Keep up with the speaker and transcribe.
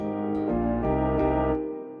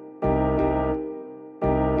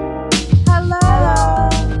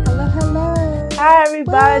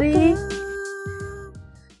everybody.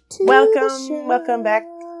 Welcome back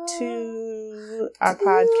to our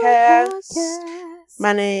podcast.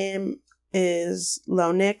 My name is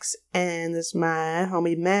Lonix, and this is my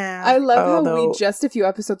homie Mav. I love how we just a few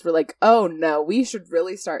episodes were like, oh no, we should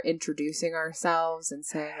really start introducing ourselves and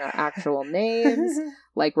saying our actual names.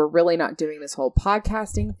 Like, we're really not doing this whole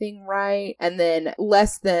podcasting thing right. And then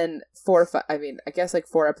less than 4 or 5, I guess like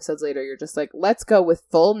 4 episodes later, you're just like, let's go with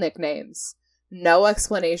full nicknames. No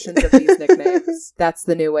explanations of these nicknames. That's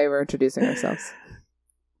the new way we're introducing ourselves.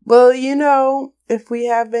 Well, you know, if we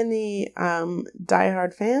have any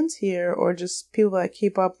diehard fans here or just people that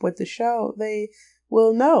keep up with the show, they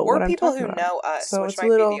will know or what people I'm talking who about. know us, so which might be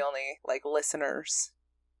the only listeners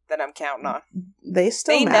that I'm counting on. They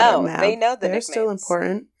still matter, know. They know the They're nicknames. still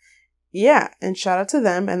important. Yeah, and shout out to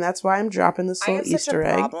them, and that's why I'm dropping this little Easter egg.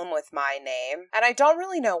 I have such a problem with my name, and I don't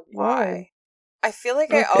really know why. Why? I feel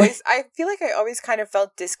like I always kind of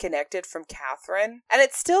felt disconnected from Catherine, and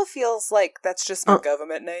it still feels like that's just my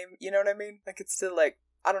government name. You know what I mean? Like, it's still like,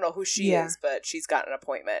 I don't know who she is, but she's got an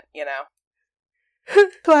appointment. You know.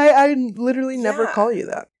 So I literally never call you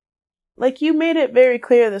that. Like, you made it very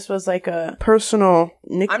clear this was like a personal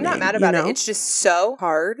nickname. I'm not mad about it. It's just so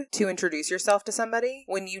hard to introduce yourself to somebody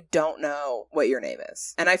when you don't know what your name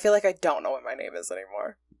is, and I feel like I don't know what my name is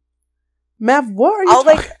anymore. Mav, what are you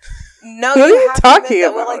talking? No, what you are you talking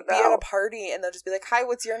about? We'll like be at a party and they'll just be like, "Hi,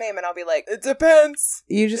 what's your name?" And I'll be like, "It depends."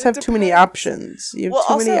 You just have too many options. You have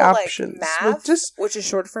too many options. Mav, which is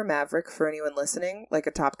short for Maverick for anyone listening, like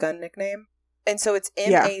a Top Gun nickname. And so it's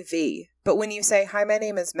M-A-V. But when you say, "Hi, my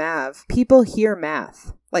name is Mav," people hear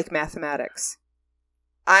math, like mathematics.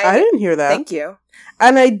 I didn't hear that. Thank you.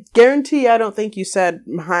 And I guarantee I don't think you said,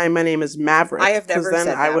 "Hi, my name is Maverick." I have never said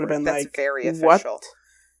Maverick. I would have been That's like, very official. What?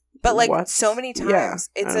 But like what? So many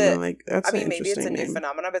times, maybe it's a new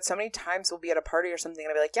phenomenon, but so many times we'll be at a party or something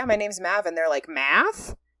and I'll be like, "Yeah, my name's Mav," and they're like,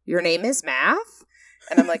 "Math? Your name is Math?"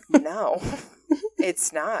 And I'm like, "No,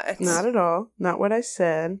 it's not. Not at all. Not what I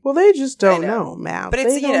said." Well, they just don't know, Mav. But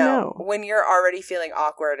it's, they don't know. When you're already feeling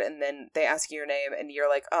awkward and then they ask you your name and you're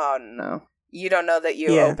like, "Oh no, you don't know that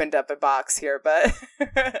you opened up a box here," but.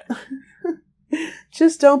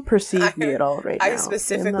 Just don't perceive me at all right now. I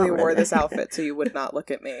specifically wore this outfit so you would not look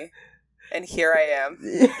at me. And here I am.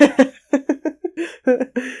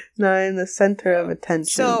 Now in the center of attention.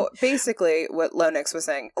 So basically what Lonix was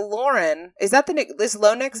saying, Lauren, is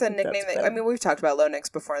Lonix a nickname that, we've talked about Lonix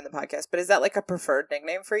before in the podcast, but is that like a preferred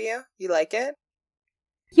nickname for you? You like it?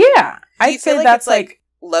 Yeah. I'd say that's like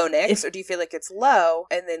Lonix, or do you feel like it's low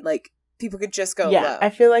and then like people could just go low?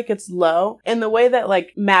 I feel like it's low. And the way that,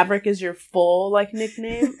 like, Maverick is your full, like,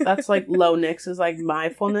 nickname, that's, like, Lonix is, like, my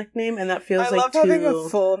full nickname, and that feels, like, too having a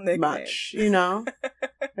full nickname. Much, you know?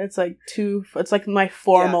 It's, like, it's, like, my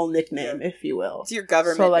formal nickname, if you will. It's your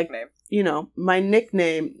government nickname. You know, my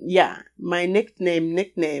nickname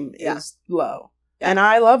is low. Yeah. And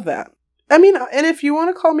I love that. I mean, and if you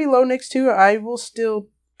want to call me Lonix, too, I will still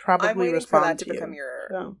probably respond for that to you. Become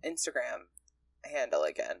your Instagram handle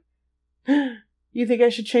again. You think I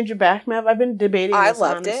should change it back, Mav? I've been debating this,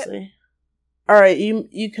 honestly. It. All right,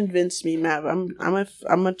 you convinced me, Mav. I'm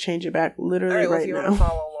gonna change it back literally right now. If you want to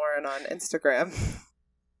follow Lauren on Instagram,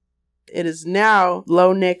 it is now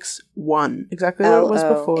Lonix1. Exactly what it was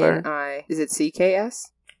before. Is it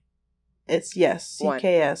CKS? It's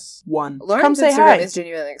CKS1. Lauren's Instagram is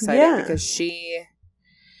genuinely exciting because she.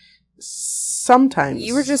 Sometimes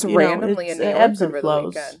you were just randomly in New York over the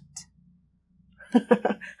weekend.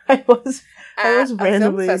 I was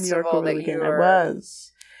randomly in New York over the weekend.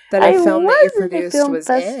 That a film that you produced was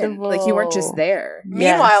in. Like, you weren't just there. Yes.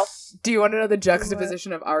 Meanwhile, do you want to know the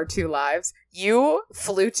juxtaposition of our two lives? You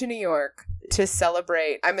flew to New York to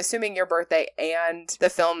celebrate, I'm assuming, your birthday and the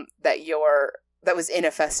film that was in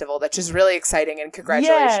a festival. That's just really exciting, and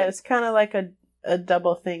congratulations. Yeah, it's kind of like a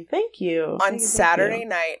double thing. Thank you. On Saturday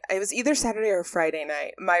night, it was either Saturday or Friday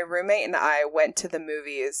night, my roommate and I went to the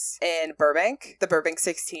movies in Burbank, the Burbank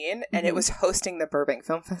 16, and it was hosting the Burbank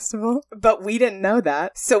Film Festival. But we didn't know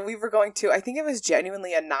that. So we were going to, I think it was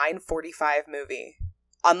genuinely a 9:45 movie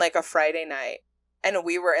on like a Friday night. And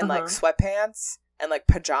we were in like sweatpants and like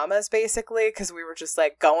pajamas basically, because we were just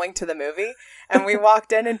like going to the movie. And we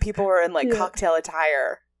walked in and people were in like cocktail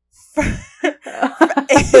attire.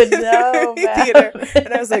 No, theater.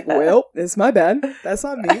 And I was like, well, it's my bad. That's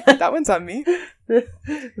on me. That one's on me.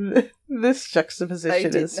 This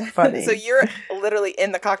juxtaposition is funny. So you're literally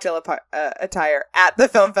in the cocktail attire at the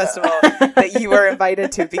film festival that you were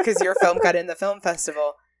invited to because your film got in the film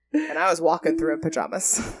festival, and I was walking through in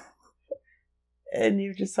pajamas. And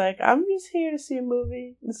you're just like, I'm just here to see a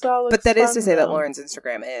movie. This all looks But that fun, is to say that Lauren's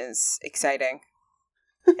Instagram is exciting.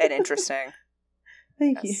 and interesting.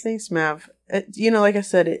 Thank you. Thanks, Mav. Like I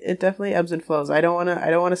said, it definitely ebbs and flows. I don't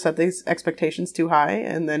want to set these expectations too high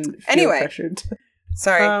and then feel pressured.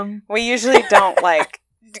 Sorry. We usually don't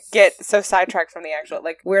get so sidetracked from the actual,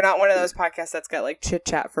 we're not one of those podcasts that's got chit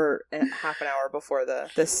chat for half an hour before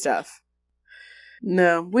this stuff.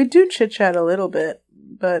 No, we do chit chat a little bit,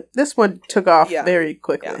 but this one took off very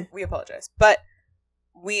quickly. Yeah, we apologize. But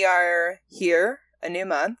we are here, a new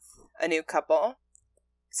month, a new couple.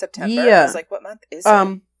 September. Yeah. It's what month is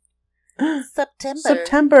it?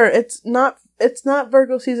 September. It's not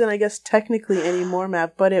Virgo season, I guess, technically anymore,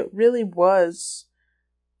 Mav, but it really was.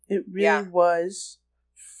 It really was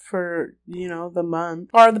for, the month.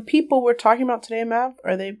 Are the people we're talking about today, Mav,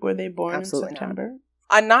 were they born Absolutely in September?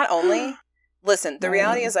 Not only, listen, the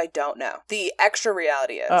reality is I don't know. The extra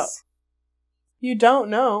reality is. Oh. You don't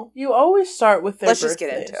know. You always start with their Let's birthdays. just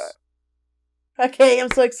get into it. Okay, I'm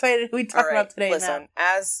so excited who we talk about today. Listen,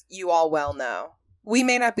 as you all well know, we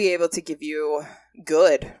may not be able to give you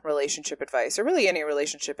good relationship advice, or really any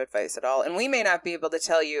relationship advice at all, and we may not be able to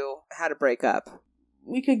tell you how to break up.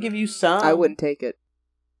 We could give you some. I wouldn't take it.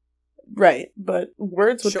 Right, but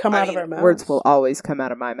words would come out of our mouths. Words will always come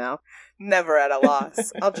out of my mouth. Never at a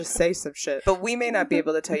loss. I'll just say some shit. But we may not be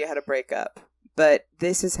able to tell you how to break up. But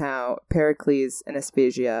this is how Pericles and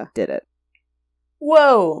Aspasia did it.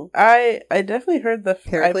 Whoa! I definitely heard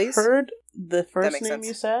Pericles? I've heard the first name sense.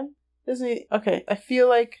 you said. Isn't he? Okay, I feel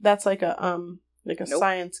like that's like a Nope.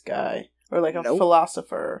 science guy or like a Nope.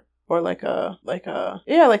 philosopher or like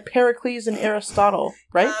Pericles and Aristotle,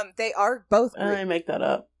 right? They are both Greek. I make that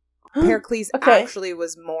up. Pericles actually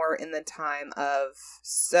was more in the time of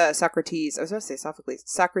Socrates. I was going to say Sophocles.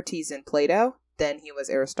 Socrates and Plato than he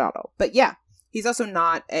was Aristotle. But yeah, he's also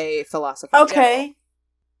not a philosopher. Okay.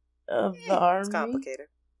 Of the army? It's complicated.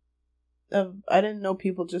 I didn't know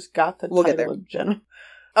people just got the We'll get title there. of general.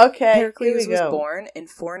 Okay, Pericles here we was go. born in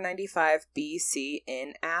 495 BC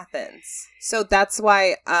in Athens. So that's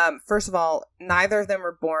why, first of all, neither of them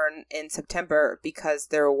were born in September because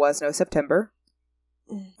there was no September.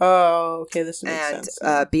 Oh, okay, this makes sense.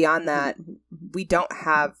 And beyond that, we don't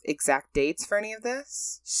have exact dates for any of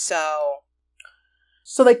this. So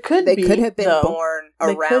they could have been born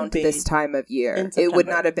around this time of year. It would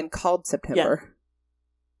not have been called September. Yeah.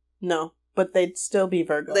 No, but they'd still be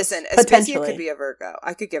Virgos. Listen, Aspasia could be a Virgo.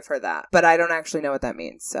 I could give her that. But I don't actually know what that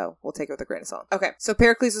means, so we'll take it with a grain of salt. Okay, so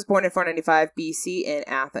Pericles was born in 495 BC in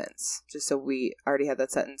Athens. Just so we already had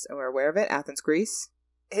that sentence and we're aware of it. Athens, Greece.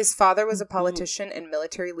 His father was a politician and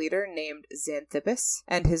military leader named Xanthippus,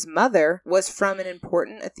 and his mother was from an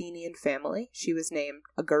important Athenian family. She was named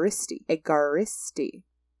Agariste. Agariste.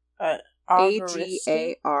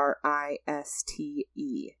 Agariste.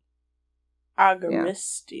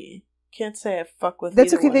 Agariste. Yeah. Can't say I fuck with.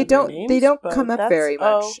 That's okay. They don't come up very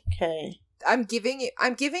much. Okay. I'm giving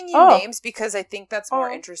you names because I think that's more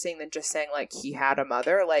interesting than just saying he had a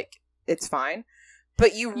mother. It's fine,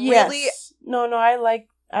 but you really no. I like.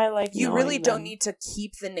 You really them. don't need to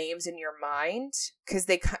keep the names in your mind because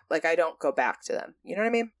they I don't go back to them. You know what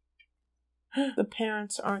I mean? The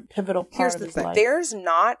parents aren't pivotal part Here's of the his thing. life. There's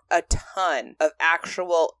not a ton of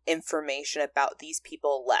actual information about these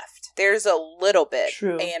people left. There's a little bit.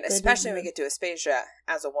 True. And especially when we get to Aspasia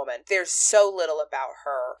as a woman, there's so little about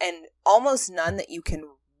her and almost none that you can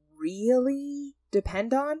really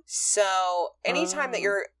depend on. So anytime that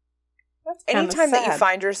you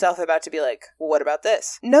find yourself about to be well, what about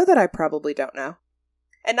this? Know that I probably don't know.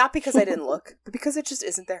 And not because I didn't look, but because it just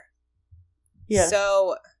isn't there. Yeah.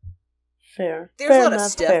 So fair. There's a lot of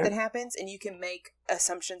stuff that happens, and you can make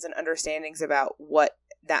assumptions and understandings about what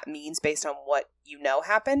that means based on what you know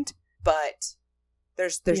happened, but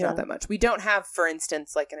there's not that much. We don't have, for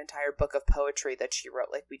instance, an entire book of poetry that she wrote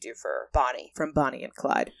like we do for Bonnie, from Bonnie and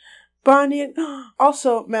Clyde.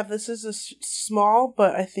 Also, Matt, this is a small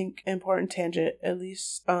but I think important tangent, at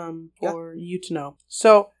least for you to know.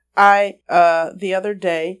 So I the other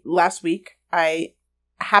day, last week, I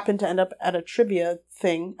happened to end up at a trivia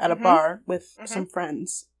thing at a bar with some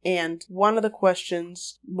friends, and one of the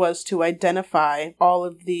questions was to identify all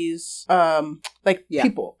of these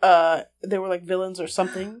people. They were villains or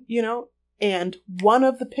something, And one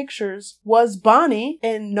of the pictures was Bonnie,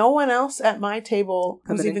 and no one else at my table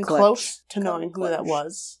was even close to knowing who that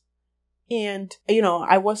was. And,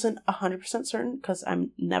 I wasn't 100% certain because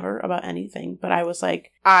I'm never about anything, but I was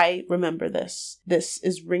I remember this. This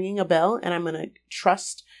is ringing a bell, and I'm going to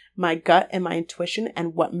trust my gut and my intuition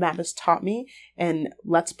and what Matt has taught me, and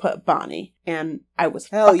let's put Bonnie. And I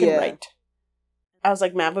was right. I was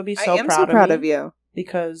Matt would be so proud of you.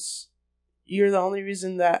 Because you're the only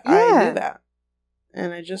reason that I knew that.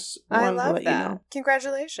 And I just I wanted to love let that. you know.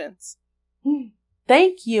 Congratulations.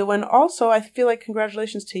 Thank you. And also, I feel like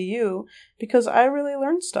congratulations to you because I really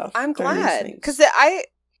learned stuff. I'm during these glad. things. Because I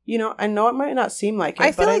know it might not seem like it,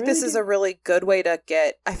 I feel but like I this really is do. a really good way to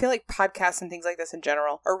get, I feel like podcasts and things like this in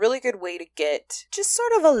general are a really good way to get just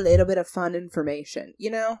sort of a little bit of fun information, you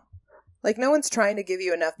know? Like, no one's trying to give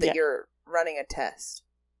you enough that you're running a test.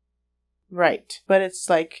 Right. But it's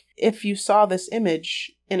like, if you saw this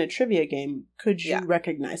image in a trivia game, could you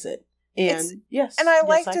recognize it? And yes. And I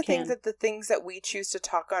like yes, to think that the things that we choose to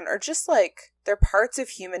talk on are just like, they're parts of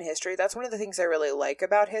human history. That's one of the things I really like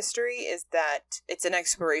about history is that it's an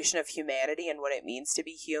exploration of humanity and what it means to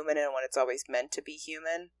be human and what it's always meant to be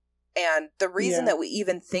human. And the reason that we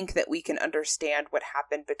even think that we can understand what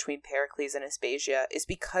happened between Pericles and Aspasia is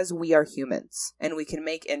because we are humans. And we can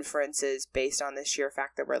make inferences based on the sheer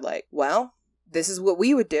fact that we're like, well, this is what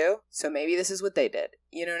we would do, so maybe this is what they did.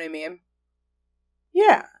 You know what I mean?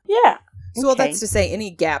 Yeah. Yeah. So well, that's to say any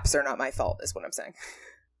gaps are not my fault, is what I'm saying.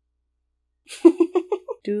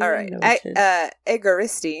 All right.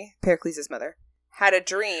 Agariste, Pericles' mother, had a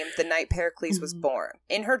dream the night Pericles was born.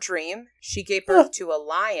 In her dream, she gave birth to a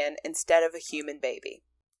lion instead of a human baby.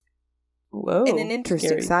 Whoa. In an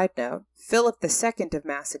interesting side note, Philip II of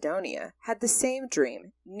Macedonia had the same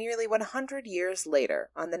dream nearly 100 years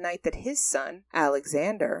later on the night that his son,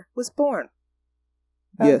 Alexander, was born.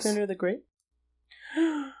 Alexander the Great?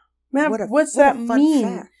 Man, what's that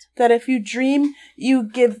mean? Fact. That if you dream you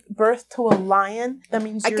give birth to a lion, that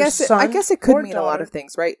means your son I guess it could mean daughter. a lot of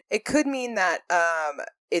things, right? It could mean that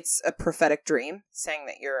it's a prophetic dream, saying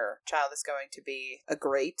that your child is going to be a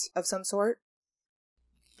great of some sort.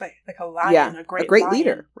 Like a lion, a great lion.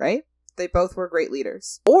 Leader, right? They both were great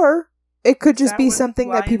leaders. Or it could just be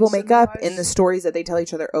something that people make up in the stories that they tell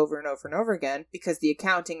each other over and over and over again, because the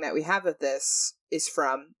accounting that we have of this is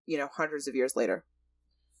from, hundreds of years later.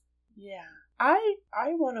 Yeah. I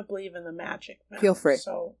want to believe in the magic. Feel free.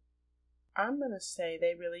 So I'm going to say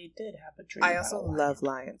they really did have a dream. I also love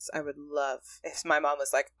lions. I would love if my mom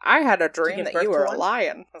was like, I had a dream that you were a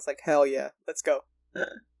lion. I was like, hell yeah, let's go.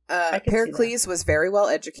 Pericles was very well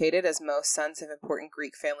educated, as most sons of important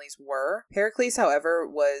Greek families were. Pericles, however,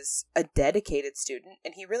 was a dedicated student,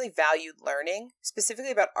 and he really valued learning,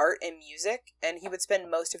 specifically about art and music, and he would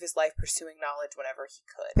spend most of his life pursuing knowledge whenever he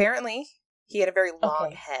could. Apparently, he had a very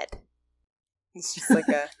long head. It's just like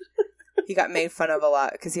he got made fun of a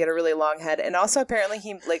lot because he had a really long head. And also, apparently,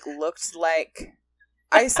 he, looked like...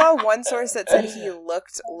 I saw one source that said he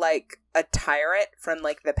looked like a tyrant from,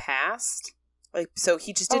 the past. So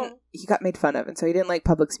he just didn't... He got made fun of, and so he didn't like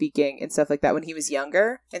public speaking and stuff like that when he was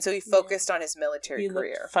younger. And so he focused on his military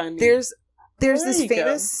career. Funny. There's this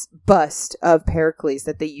famous bust of Pericles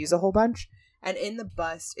that they use a whole bunch. And in the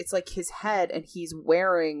bust, it's like his head, and he's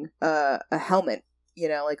wearing a helmet.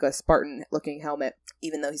 Like a Spartan-looking helmet,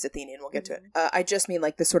 even though he's Athenian. We'll get to it. I just mean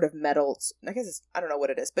the sort of metal... I guess I don't know what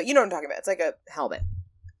it is, but you know what I'm talking about. It's like a helmet.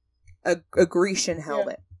 A Grecian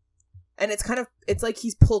helmet. Yeah. And it's like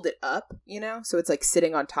he's pulled it up, So it's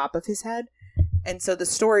sitting on top of his head. And so the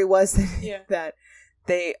story was that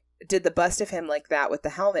they did the bust of him like that with the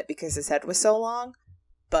helmet because his head was so long,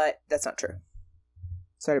 but that's not true.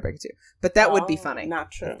 Sorry to break it to you. But that would be funny.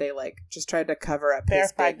 Not true. If they just tried to cover up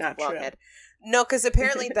his big long head. No, because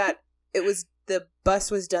apparently the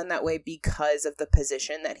bust was done that way because of the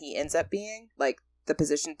position that he ends up being,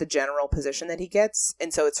 the general position that he gets,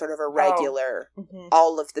 and so it's sort of a regular.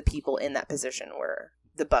 All of the people in that position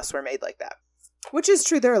the busts were made like that, which is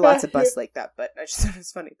true. There are lots of busts like that, but I just thought it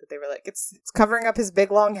was funny that they were like, it's covering up his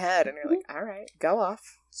big long head, and you're like, all right, go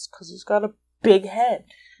off. It's because he's got a big head.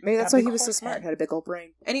 Maybe that's why he was so smart. Had a big old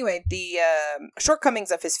brain. Anyway, the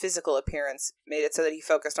shortcomings of his physical appearance made it so that he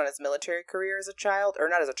focused on his military career as a child, or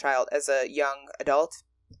not as a child, as a young adult.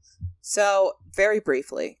 So, very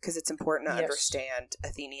briefly, because it's important to understand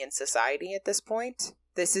Athenian society at this point,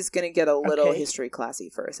 this is going to get a little history classy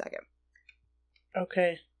for a second.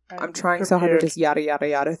 Okay. I'm trying so hard to just yada yada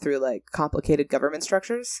yada through complicated government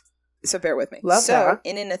structures. So bear with me. Love that.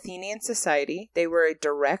 In an Athenian society, they were a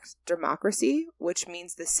direct democracy, which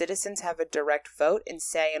means the citizens have a direct vote and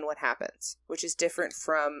say in what happens, which is different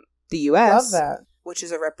from the U.S., which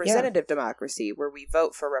is a representative democracy, where we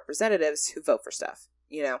vote for representatives who vote for stuff,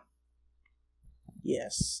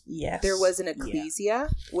 Yes. There was an ecclesia,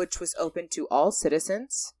 which was open to all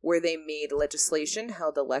citizens, where they made legislation,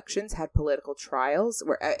 held elections, had political trials,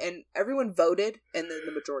 and everyone voted, and then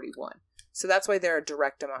the majority won. So that's why they're a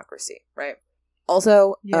direct democracy, right?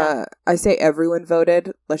 Also, I say everyone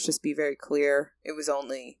voted. Let's just be very clear. It was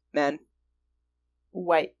only men.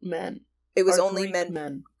 White men. It was only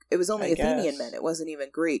men. It was only Athenian men. It wasn't even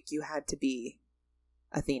Greek. You had to be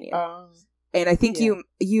Athenian. And I think you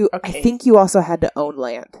Okay. I think you also had to own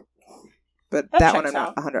land. But that one I'm not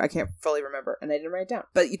out. 100. I can't fully remember, and I didn't write it down.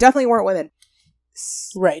 But you definitely weren't women.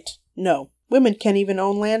 Right. No. Women can't even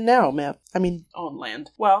own land now, Matt. I mean, own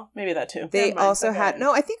land. Well, maybe that too. They Never mind, also go had... ahead.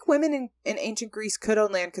 No, I think women in ancient Greece could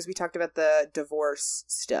own land because we talked about the divorce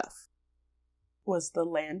stuff. Was the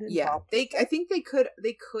land involved? Yeah. I think they could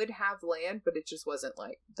have land, but it just wasn't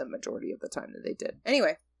like the majority of the time that they did.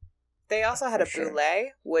 Anyway. They also had a For boule,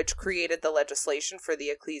 which created the legislation for the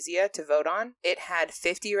ecclesia to vote on. It had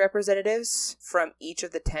 50 representatives from each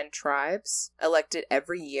of the 10 tribes elected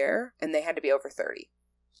every year, and they had to be over 30.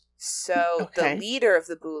 So the leader of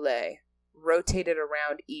the boule rotated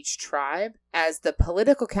around each tribe as the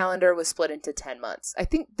political calendar was split into 10 months. I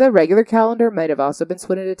think the regular calendar might have also been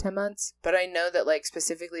split into 10 months. But I know that, like,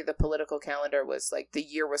 specifically the political calendar was, like, the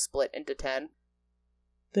year was split into 10.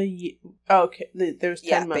 There's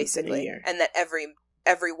 10 months basically. in a year. And that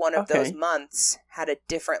every one of those months had a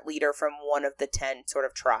different leader from one of the 10 sort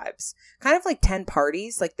of tribes. Kind of like 10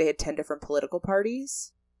 parties, like they had 10 different political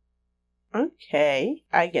parties. Okay,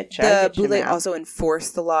 I get you. The boule also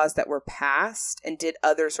enforced the laws that were passed and did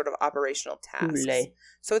other sort of operational tasks. Boule.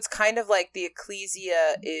 So it's kind of like the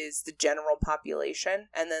ecclesia is the general population,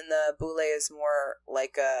 and then the boule is more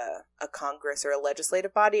like a congress or a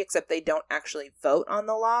legislative body, except they don't actually vote on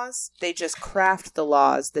the laws. They just craft the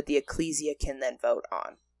laws that the ecclesia can then vote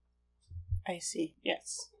on. I see.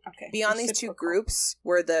 Yes. Okay. Beyond these two groups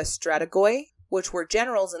were the strategoi, which were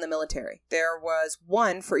generals in the military. There was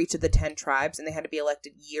one for each of the 10 tribes, and they had to be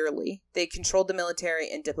elected yearly. They controlled the military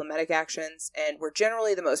and diplomatic actions, and were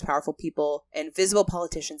generally the most powerful people and visible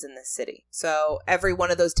politicians in this city. So every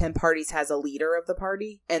one of those 10 parties has a leader of the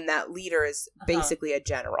party, and that leader is basically a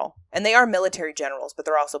general. And they are military generals, but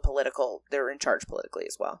they're also political. They're in charge politically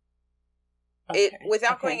as well.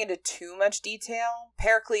 Without going into too much detail,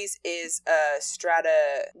 Pericles is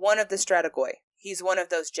one of the strategoi. He's one of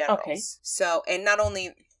those generals. Okay. So, and not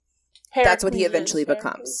only that's what he eventually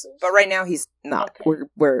becomes, but right now he's not.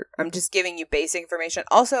 Okay. I'm just giving you basic information.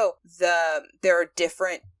 Also, there are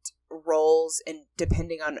different roles, and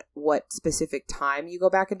depending on what specific time you go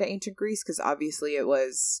back into ancient Greece, because obviously it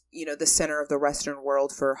was, the center of the Western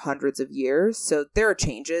world for hundreds of years. So there are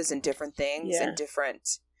changes and different things and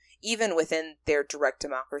different. Even within their direct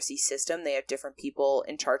democracy system, they have different people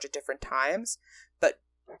in charge at different times. But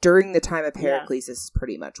during the time of Pericles, this is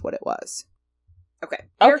pretty much what it was. Okay.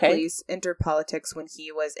 Pericles entered politics when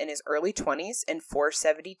he was in his early 20s in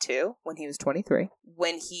 472, when he was 23,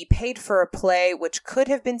 when he paid for a play which could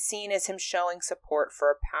have been seen as him showing support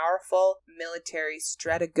for a powerful military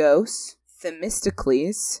strategos,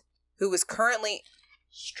 Themistocles, who was currently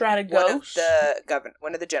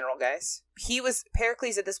one of the general guys.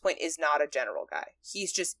 Pericles at this point is not a general guy.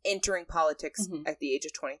 He's just entering politics at the age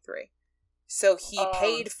of 23. So he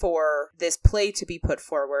paid for this play to be put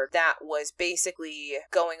forward that was basically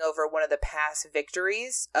going over one of the past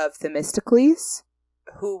victories of Themistocles,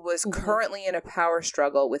 who was currently in a power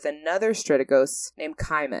struggle with another strategos named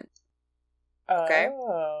Cimon. Okay?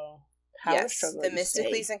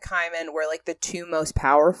 Themistocles and Cimon were like the two most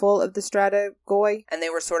powerful of the strategoi, and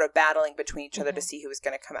they were sort of battling between each other to see who was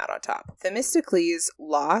going to come out on top. Themistocles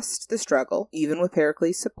lost the struggle, even with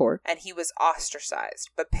Pericles' support, and he was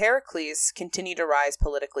ostracized. But Pericles continued to rise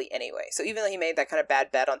politically anyway. So even though he made that kind of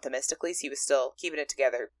bad bet on Themistocles, he was still keeping it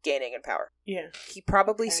together, gaining in power. Yeah. He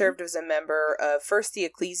probably served as a member of first the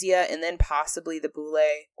ecclesia and then possibly the boule,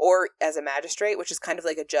 or as a magistrate, which is kind of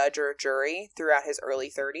like a judge or a jury, throughout his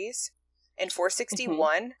early 30s. In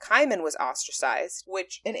 461, Cimon was ostracized,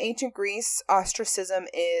 which in ancient Greece, ostracism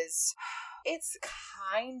is... It's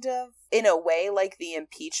kind of, in a way, like the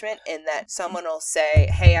impeachment, in that someone will say,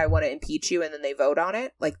 hey, I want to impeach you, and then they vote on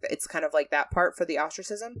it. Like, it's kind of like that part for the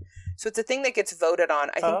ostracism. So it's a thing that gets voted on.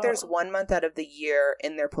 I think there's 1 month out of the year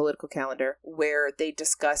in their political calendar where they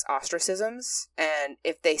discuss ostracisms. And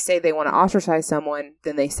if they say they want to ostracize someone,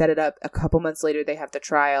 then they set it up. A couple months later, they have the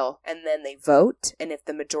trial, and then they vote. And if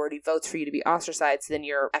the majority votes for you to be ostracized, then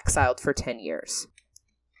you're exiled for 10 years.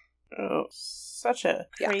 Oh, such a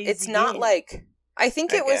crazy it's not game. Like... I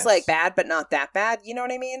think it was like bad, but not that bad. You know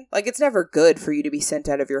what I mean? Like, it's never good for you to be sent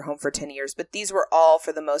out of your home for 10 years, but these were all,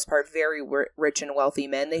 for the most part, very rich and wealthy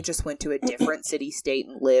men. They just went to a different city-state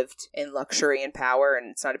and lived in luxury and power,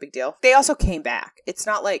 and it's not a big deal. They also came back. It's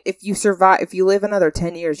not like if you live another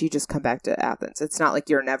 10 years, you just come back to Athens. It's not like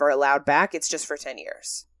you're never allowed back. It's just for 10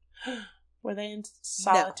 years. Were they in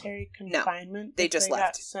solitary confinement? No, they just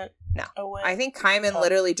left. No. Away? I think Cimon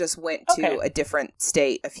literally just went to a different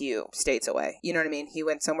state, a few states away. You know what I mean? He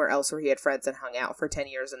went somewhere else where he had friends and hung out for 10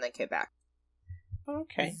 years and then came back.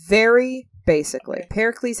 Okay. Very basically. Okay.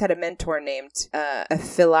 Pericles had a mentor named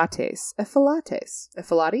Ephilates.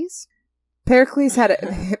 Pericles had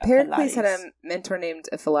a mentor named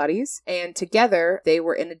Ephilates, and together they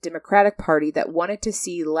were in a democratic party that wanted to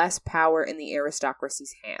see less power in the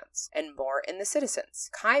aristocracy's hands and more in the citizens.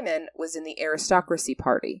 Cimon was in the aristocracy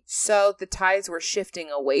party, so the tides were shifting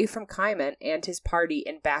away from Cimon and his party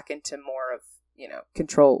and back into more of,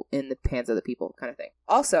 control in the hands of the people kind of thing.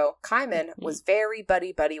 Also, Cimon was very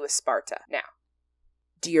buddy-buddy with Sparta. Now,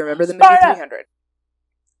 do you remember the movie 300?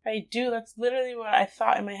 I do. That's literally what I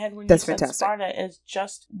thought in my head when That's you said fantastic. Sparta is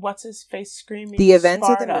just what's-his-face screaming The events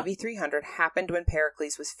Sparta. of the movie 300 happened when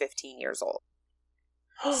Pericles was 15 years old.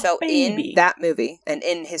 So Baby. in that movie, and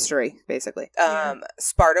in history, basically,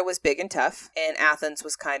 Sparta was big and tough, and Athens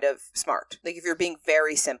was kind of smart. Like, if you're being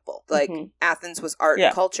very simple. Like, Athens was art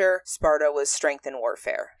and culture, Sparta was strength and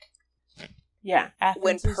warfare. Yeah, Athens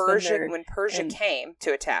when is the nerd, when Persia came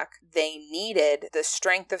to attack, they needed the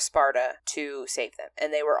strength of Sparta to save them,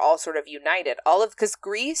 and they were all sort of united. Because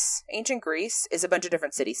Greece, ancient Greece, is a bunch of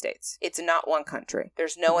different city-states. It's not one country.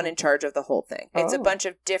 There's no one in charge of the whole thing. It's a bunch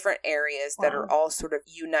of different areas that are all sort of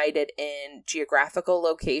united in geographical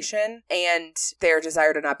location and their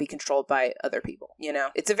desire to not be controlled by other people.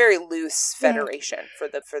 It's a very loose federation for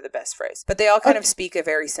the best phrase, but they all kind of speak a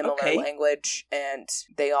very similar language, and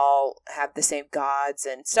they all have the same gods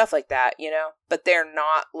and stuff like that, but they're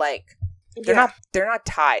not like they're not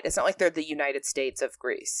tied. It's not like they're the United States of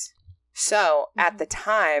Greece. So at the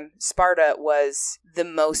time, Sparta was the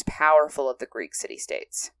most powerful of the Greek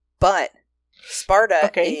city-states, but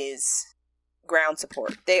Sparta is ground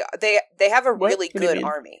support. They have a really good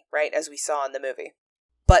army, right, as we saw in the movie,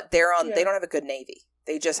 but they don't have a good navy.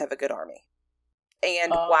 They just have a good army.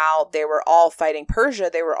 And while they were all fighting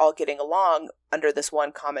Persia, they were all getting along under this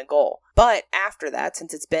one common goal. But after that,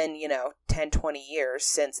 since it's been, 10, 20 years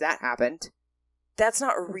since that happened, that's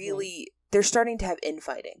not really... They're starting to have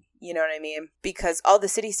infighting, you know what I mean? Because all the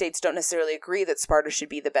city-states don't necessarily agree that Sparta should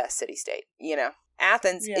be the best city-state,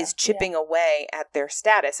 Athens is chipping away at their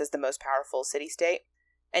status as the most powerful city-state.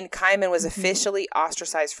 And Cimon was officially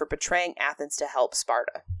ostracized for betraying Athens to help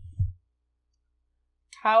Sparta.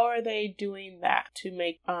 How are they doing that to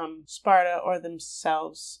make Sparta or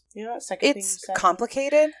themselves? That second thing you said? It's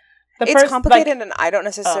complicated. It's complicated, and I don't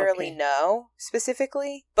necessarily know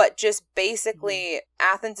specifically, but just basically,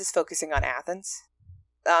 Athens is focusing on Athens.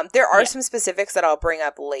 There are some specifics that I'll bring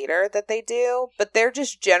up later that they do, but they're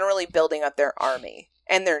just generally building up their army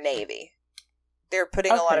and their navy. They're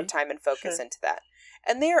putting a lot of time and focus into that.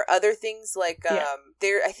 And there are other things like,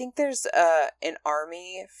 I think there's an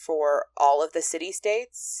army for all of the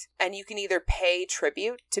city-states, and you can either pay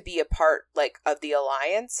tribute to be a part, of the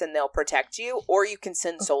alliance, and they'll protect you, or you can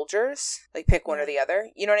send soldiers, pick one or the other,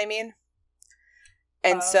 you know what I mean?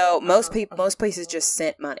 And so most places just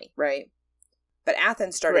sent money, right? But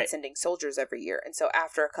Athens started sending soldiers every year, and so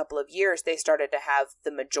after a couple of years, they started to have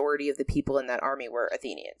the majority of the people in that army were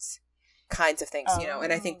Athenians. Kinds of things,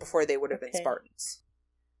 and I think before they would have been Spartans.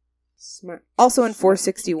 Smart. Also in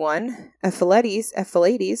 461, Ephialtes? I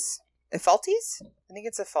think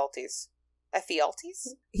it's Ephialtes?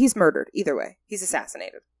 He's murdered, either way. He's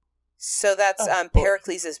assassinated. So that's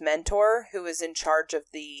Pericles' mentor, who is in charge of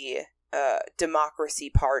the democracy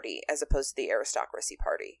party, as opposed to the aristocracy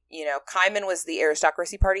party. Cimon was the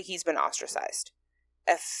aristocracy party. He's been ostracized.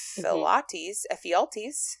 Ephialtes,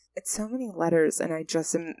 it's so many letters, and I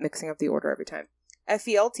just am mixing up the order every time.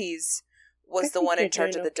 Ephialtes was the one in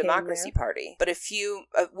charge of the democracy party. But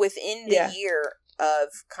within the year of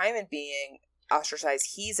Cimon being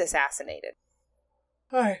ostracized, he's assassinated.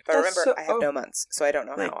 But remember, I have no months, so I don't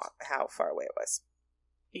know how far away it was.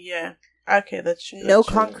 Yeah. Okay, that's true. No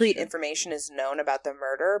concrete information is known about the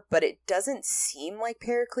murder, but it doesn't seem like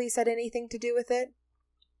Pericles had anything to do with it.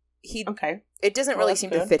 It doesn't really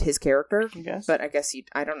seem to fit his character, I guess. But I guess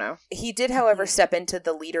I don't know. He did, however, step into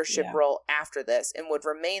the leadership role after this and would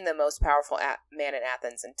remain the most powerful man in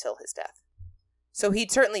Athens until his death. So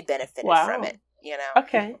he'd certainly benefited from it,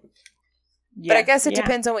 Okay. But I guess it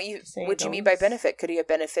depends on what you mean by benefit. Could he have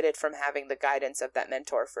benefited from having the guidance of that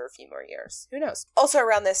mentor for a few more years? Who knows? Also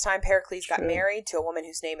around this time, Pericles got married to a woman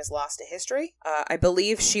whose name is lost to history. I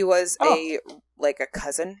believe she was a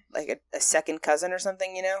cousin, a second cousin or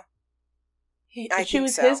something, She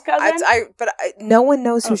was his cousin? No one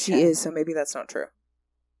knows who she is, so maybe that's not true.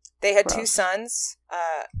 They had two sons,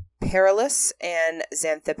 Pericles and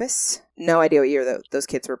Xanthippus. No idea what year those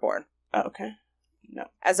kids were born. Oh, okay. No.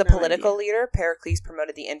 As a political leader, Pericles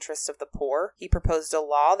promoted the interests of the poor. He proposed a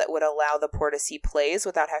law that would allow the poor to see plays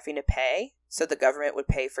without having to pay. So the government would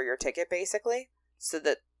pay for your ticket, basically. So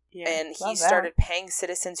that Yeah, and he love started paying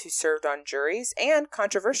citizens who served on juries, and,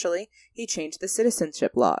 controversially, he changed the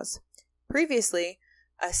citizenship laws. Previously,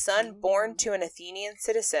 a son born to an Athenian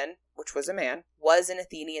citizen, which was a man, was an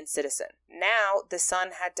Athenian citizen. Now, the son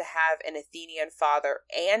had to have an Athenian father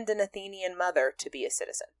and an Athenian mother to be a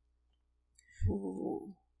citizen.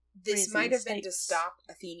 Ooh. This Crazy might have been to mistakes. stop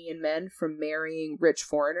Athenian men from marrying rich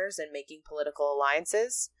foreigners and making political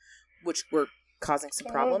alliances, which were causing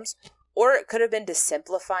some problems. Or it could have been to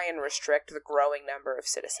simplify and restrict the growing number of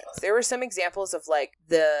citizens. There were some examples of, like,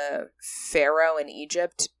 the pharaoh in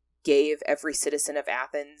Egypt gave every citizen of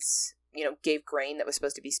Athens, gave grain that was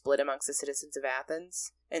supposed to be split amongst the citizens of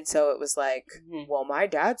Athens. And so it was like, well, my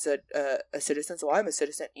dad's a citizen, so I'm a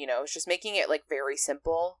citizen. It's just making it, like, very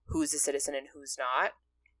simple who's a citizen and who's not.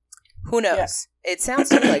 Who knows? Yeah. It sounds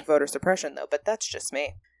to me like voter suppression, though, but that's just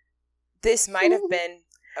me. This might have been...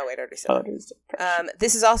 Oh, wait, I already said that.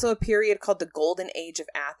 This is also a period called the Golden Age of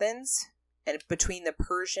Athens, and between the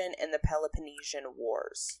Persian and the Peloponnesian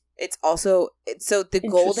Wars. It's also... So the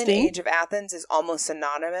Golden Age of Athens is almost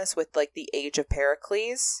synonymous with, like, the Age of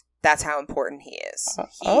Pericles. That's how important he is.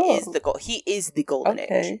 He is the Golden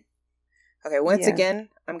Age. Okay, once again,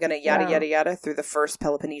 I'm going to yada through the first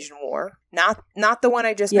Peloponnesian War. Not the one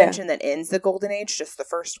I just mentioned that ends the Golden Age, just the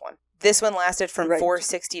first one. This one lasted from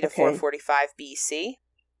 460 to 445 BC.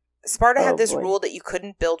 Sparta had this rule that you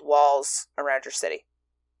couldn't build walls around your city.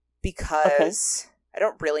 Because I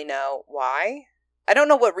don't really know why. I don't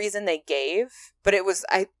know what reason they gave, but it was,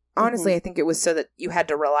 I think it was so that you had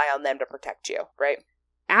to rely on them to protect you, right?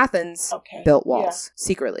 Athens built walls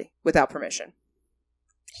secretly, without permission.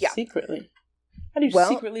 Yeah. Secretly? How do you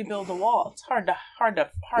secretly build a wall? It's hard to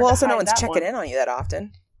Well, also to no one's that checking one. in on you that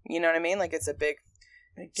often. You know what I mean? Like, it's a big...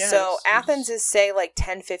 I guess. So Athens is, say, like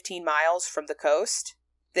 10, 15 miles from the coast.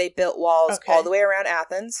 They built walls all the way around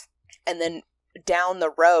Athens, and then down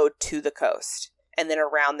the road to the coast, and then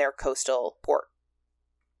around their coastal port.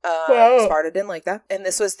 Sparta didn't like that, and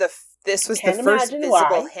this was the first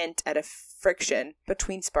visible hint at a friction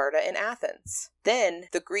between Sparta and Athens. Then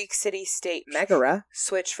the Greek city-state Megara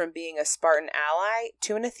switched from being a Spartan ally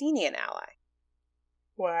to an Athenian ally.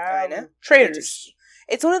 Wow, I know. Traitors.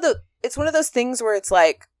 It's one of those things where it's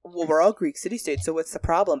like, well, we're all Greek city-states, so what's the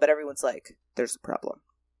problem? But everyone's like, there's a problem.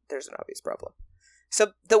 There's an obvious problem.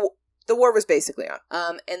 So the war was basically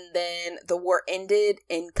on. And then the war ended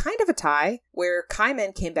in kind of a tie where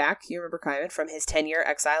Cimon came back. You remember Cimon from his 10-year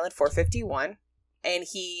exile in 451. And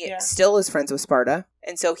he still is friends with Sparta.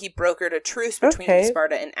 And so he brokered a truce between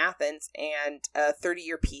Sparta and Athens and a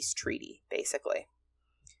 30-year peace treaty, basically.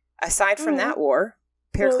 Aside from that war,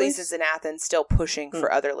 Pericles is in Athens still pushing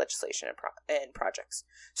for other legislation and projects.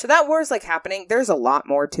 So that war is, like, happening. There's a lot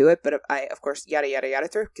more to it, but I, of course, yada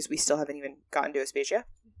through, because we still haven't even gotten to Aspasia.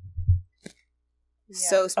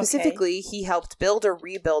 So specifically, he helped build or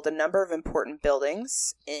rebuild a number of important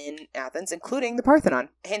buildings in Athens, including the Parthenon.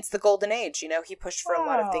 Hence the Golden Age. He pushed for a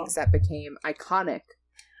lot of things that became iconic.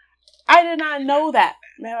 I did not know that.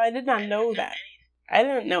 No, I did not know that. I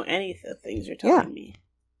didn't know any of the things you're telling me.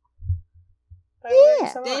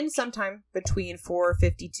 Then sometime between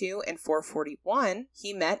 452 and 441,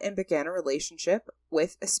 he met and began a relationship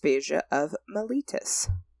with Aspasia of Miletus.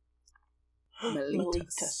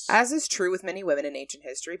 Miletus. As is true with many women in ancient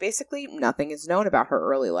history, basically nothing is known about her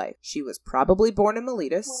early life. She was probably born in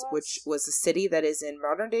Miletus, which was a city that is in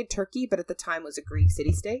modern-day Turkey, but at the time was a Greek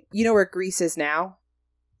city-state. You know where Greece is now?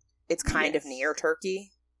 It's kind of near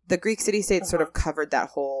Turkey. The Greek city-states sort of covered that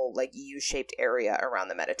whole, like, U-shaped area around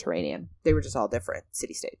the Mediterranean. They were just all different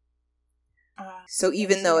city-state. So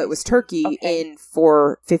even though it was Turkey in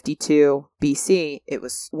 452 BC, it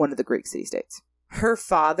was one of the Greek city-states. Her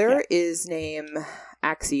father is named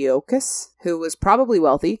Axiochus, who was probably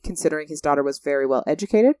wealthy, considering his daughter was very well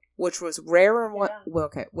educated, which was rare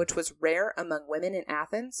among women in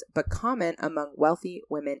Athens, but common among wealthy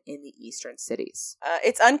women in the eastern cities.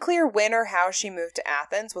 It's unclear when or how she moved to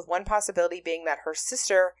Athens, with one possibility being that her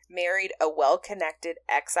sister married a well-connected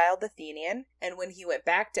exiled Athenian, and when he went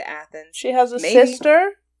back to Athens, she has a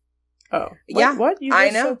sister. Oh, What? You I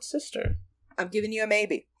just know. said sister. I'm giving you a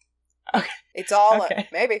maybe. Okay. It's all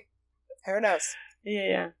maybe. Who knows?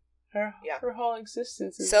 Yeah. Her whole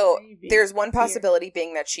existence is so maybe. There's one possibility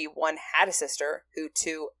being that she, 1, had a sister, who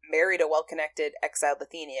 2, married a well-connected exiled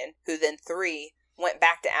Athenian, who then 3, went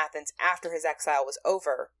back to Athens after his exile was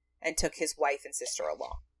over and took his wife and sister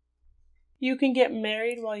along. You can get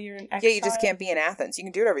married while you're in exile? Yeah, you just can't be in Athens. You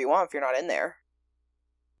can do whatever you want if you're not in there.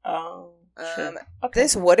 Oh, sure.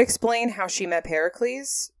 This would explain how she met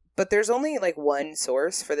Pericles, but there's only, like, one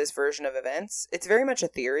source for this version of events. It's very much a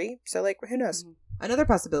theory, so, like, who knows? Another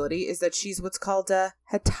possibility is that she's what's called a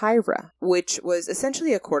hetaira, which was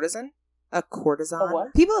essentially a courtesan. A courtesan. A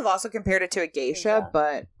what? People have also compared it to a geisha,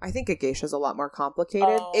 but I think a geisha is a lot more complicated.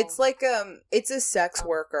 Oh. It's like it's a sex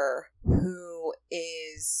worker who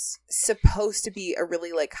is supposed to be a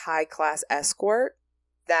really like high class escort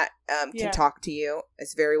that can talk to you.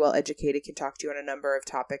 Is very well educated, can talk to you on a number of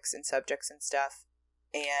topics and subjects and stuff,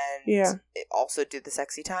 and also do the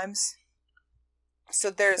sexy times. So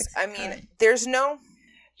there's no.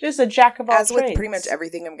 Just a jack of all trades. As with trades. pretty much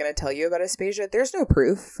everything I'm going to tell you about Aspasia, there's no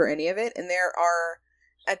proof for any of it. And there are,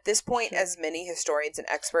 at this point, as many historians and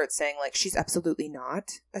experts saying, like, she's absolutely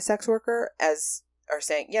not a sex worker, as are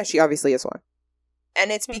saying, yeah, she obviously is one. And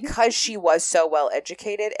it's because she was so well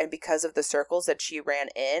educated and because of the circles that she ran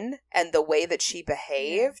in and the way that she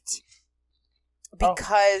behaved.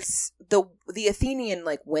 Because the Athenian,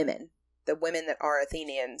 like, women, the women that are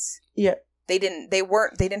Athenians. Yeah. They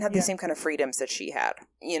didn't have the same kind of freedoms that she had.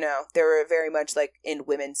 You know, they were very much like in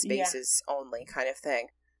women's spaces only kind of thing.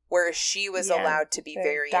 Whereas she was allowed to be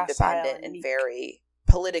very independent and very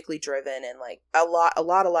politically driven and like a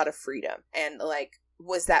lot of freedom. And like,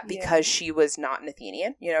 was that because she was not an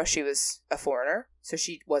Athenian? You know, she was a foreigner, so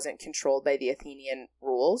she wasn't controlled by the Athenian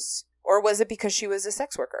rules? Or was it because she was a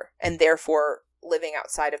sex worker and therefore living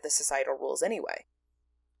outside of the societal rules anyway?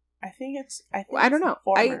 I don't know.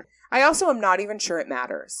 I also am not even sure it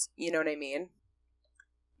matters. You know what I mean?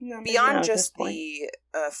 No, beyond just the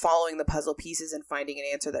following the puzzle pieces and finding an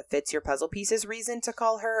answer that fits your puzzle pieces reason to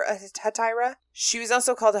call her a hetaira. She was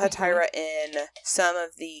also called a hetaira in some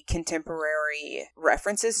of the contemporary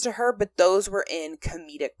references to her, but those were in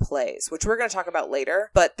comedic plays, which we're going to talk about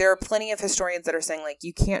later. But there are plenty of historians that are saying, like,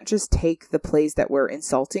 you can't just take the plays that were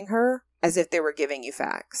insulting her as if they were giving you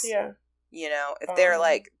facts. Yeah. You know, if they're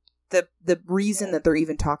like, the reason that they're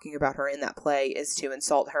even talking about her in that play is to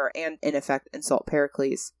insult her and, in effect, insult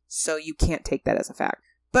Pericles. So you can't take that as a fact.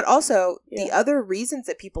 But also, the other reasons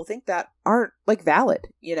that people think that aren't, like, valid,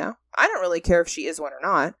 you know? I don't really care if she is one or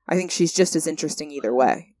not. I think she's just as interesting either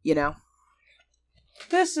way, you know?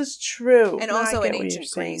 This is true. And also in ancient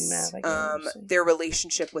Greece, their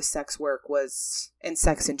relationship with sex work and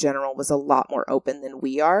sex in general was a lot more open than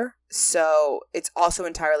we are. So it's also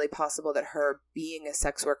entirely possible that her being a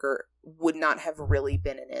sex worker would not have really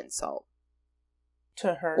been an insult.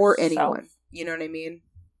 To her. Or anyone. You know what I mean?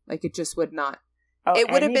 Like, it just would not. Oh, it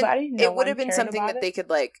would have been. No it would have been something that they could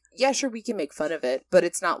like. Yeah, sure, we can make fun of it, but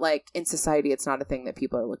it's not like in society. It's not a thing that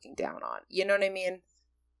people are looking down on. You know what I mean?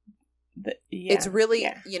 It's really,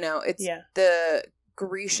 you know, it's the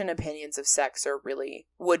Grecian opinions of sex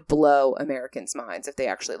would blow Americans' minds if they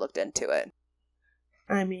actually looked into it.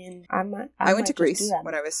 I mean, I went to Greece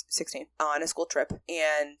when I was 16 on a school trip,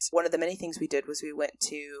 and one of the many things we did was we went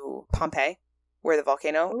to Pompeii, where the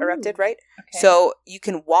volcano erupted, right? Okay. So you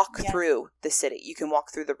can walk through the city. You can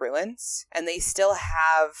walk through the ruins, and they still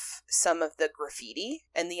have some of the graffiti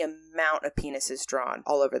and the amount of penises drawn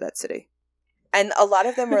all over that city. And a lot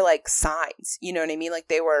of them were like signs, you know what I mean? Like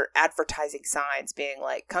they were advertising signs being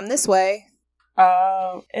like, come this way.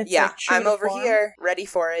 Oh, it's like I'm over here, ready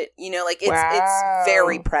for it. You know, like it's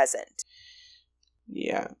very present.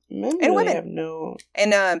 Yeah. Men and really women. Have no...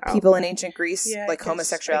 And people in ancient Greece, like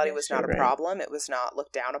homosexuality was not a problem. It was not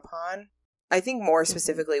looked down upon. I think more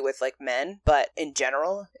specifically with like men, but in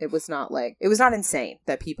general, it was not insane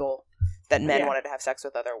that men wanted to have sex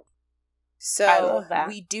with other. So I love that.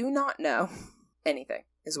 We do not know anything,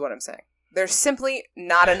 is what I'm saying. There's simply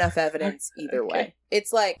not enough evidence either way.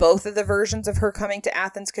 It's like both of the versions of her coming to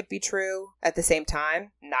Athens could be true at the same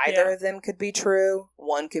time. Neither of them could be true.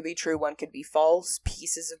 One could be true, one could be false.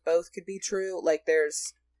 Pieces of both could be true. Like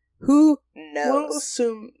there's... Who knows? We'll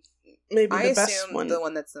assume maybe the best one. The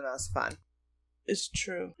one that's the most fun. Is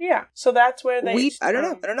true. Yeah. So that's where they... I don't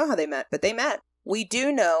know. I don't know how they met, but they met. We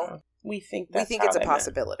do know... We think it's a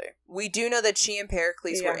possibility. We do know that she and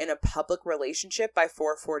Pericles were in a public relationship by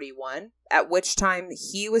 441, at which time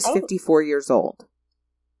he was 54 years old.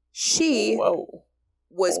 She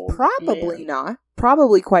was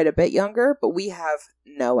probably quite a bit younger, but we have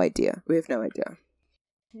no idea.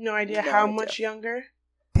 No idea how much younger?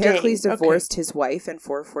 Pericles divorced his wife in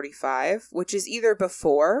 445, which is either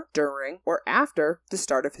before, during, or after the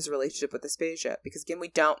start of his relationship with Aspasia, because again, we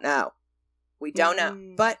don't know. We don't know.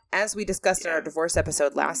 But as we discussed in our divorce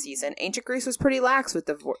episode last season, ancient Greece was pretty lax with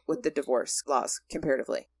the divorce laws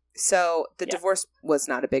comparatively. So the divorce was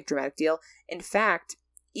not a big dramatic deal. In fact,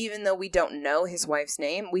 even though we don't know his wife's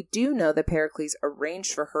name, we do know that Pericles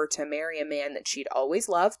arranged for her to marry a man that she'd always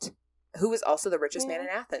loved, who was also the richest man in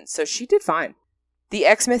Athens. So she did fine. The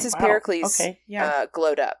ex-Mrs. Pericles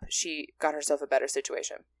glowed up. She got herself a better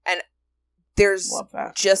situation. And there's Love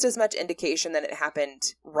that. just as much indication that it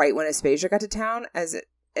happened right when Aspasia got to town as it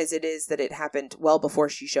is that it happened well before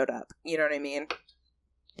she showed up. You know what I mean?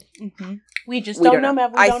 Mm-hmm. We don't know,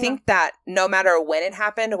 Mev. I think that no matter when it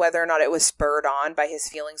happened, whether or not it was spurred on by his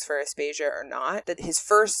feelings for Aspasia or not, that his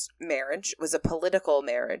first marriage was a political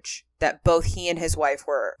marriage that both he and his wife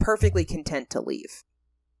were perfectly content to leave.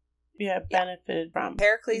 Yeah, benefited from.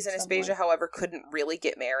 Pericles and Aspasia, however, couldn't really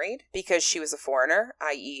get married because she was a foreigner,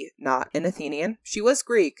 i.e. not an Athenian. She was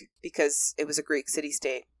Greek because it was a Greek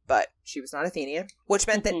city-state, but she was not Athenian, which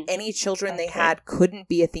meant that any children they had couldn't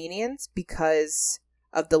be Athenians because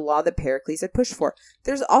of the law that Pericles had pushed for.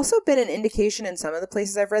 There's also been an indication in some of the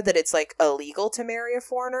places I've read that it's like illegal to marry a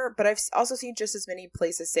foreigner, but I've also seen just as many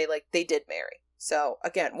places say like they did marry. So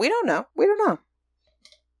again, we don't know.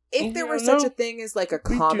 If there were such a thing as like a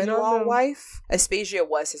common law wife, Aspasia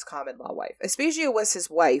was his common law wife. Aspasia was his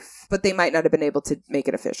wife, but they might not have been able to make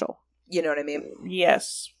it official. You know what I mean?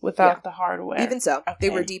 Yes, without the hardware. Even so, they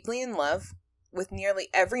were deeply in love, with nearly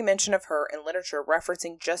every mention of her in literature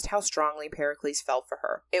referencing just how strongly Pericles felt for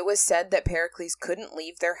her. It was said that Pericles couldn't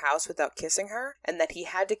leave their house without kissing her, and that he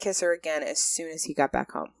had to kiss her again as soon as he got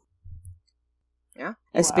back home. Yeah.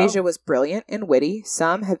 Aspasia was brilliant and witty.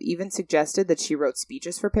 Some have even suggested that she wrote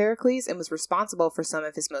speeches for Pericles and was responsible for some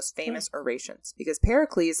of his most famous orations, because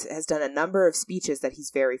Pericles has done a number of speeches that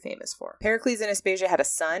he's very famous for. Pericles and Aspasia had a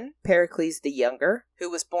son, Pericles the Younger,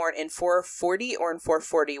 who was born in 440 or in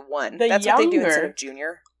 441. That's what they do instead of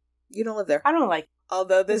Junior. You don't live there. I don't like.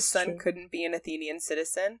 Although this son couldn't be an Athenian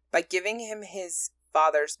citizen, by giving him his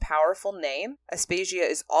father's powerful name, Aspasia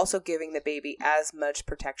is also giving the baby as much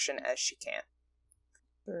protection as she can.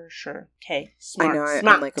 For sure. Okay, smart. I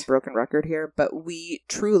know I'm like a broken record here, but we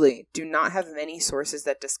truly do not have many sources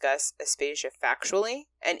that discuss Aspasia factually,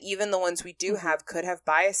 and even the ones we do have could have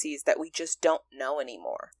biases that we just don't know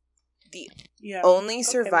anymore. The only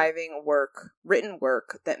surviving written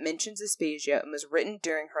work that mentions Aspasia and was written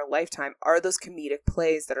during her lifetime are those comedic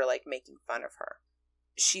plays that are like making fun of her.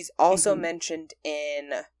 She's also mentioned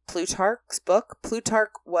in Plutarch's book.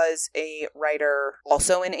 Plutarch was a writer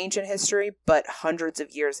also in ancient history, but hundreds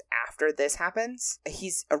of years after this happens.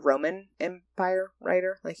 He's a Roman Empire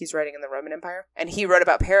writer, like he's writing in the Roman Empire. And he wrote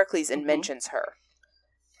about Pericles and mentions her.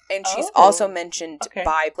 And she's also mentioned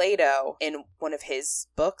by Plato in one of his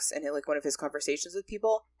books and in like one of his conversations with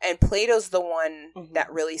people. And Plato's the one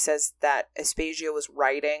that really says that Aspasia was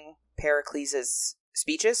writing Pericles'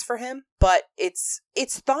 speeches for him, but it's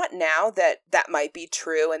thought now that that might be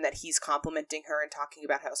true and that he's complimenting her and talking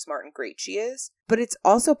about how smart and great she is, but it's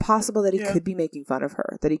also possible that he could be making fun of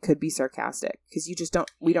her, that he could be sarcastic, because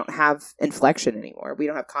we don't have inflection anymore, we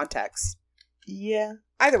don't have context.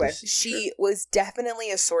 Either way, she was definitely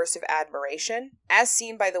a source of admiration, as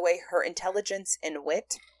seen by the way her intelligence and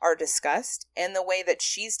wit are discussed, and the way that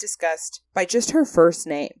she's discussed by just her first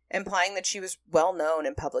name, implying that she was well known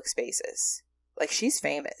in public spaces. Like, she's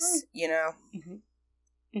famous, you know?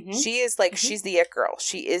 She is like, she's the it girl.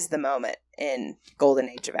 She is the moment in Golden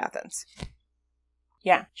Age of Athens.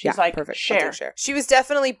 Yeah, she's like, perfect. Share. She was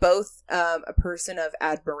definitely both a person of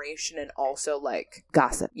admiration and also, like,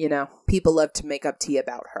 gossip, you know? People love to make up tea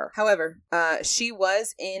about her. However, she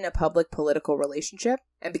was in a public political relationship,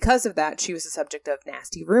 and because of that, she was the subject of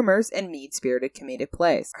nasty rumors and mean-spirited comedic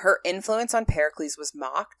plays. Her influence on Pericles was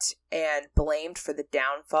mocked and blamed for the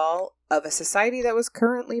downfall of a society that was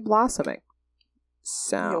currently blossoming.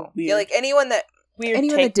 So, yeah, like, anyone that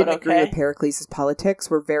didn't agree with Pericles' politics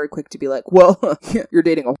were very quick to be like, well, you're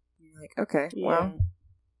dating a... Like, okay, well.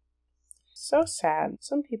 So sad.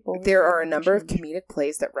 Some people... There are a number of comedic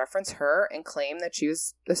plays that reference her and claim that she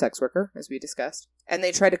was a sex worker, as we discussed. And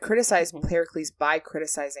they try to criticize Pericles by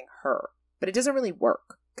criticizing her. But it doesn't really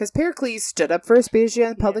work. Because Pericles stood up for Aspasia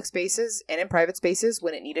in public spaces and in private spaces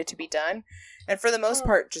when it needed to be done. And for the most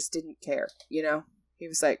part, just didn't care, you know? He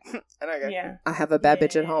was like, I have a bad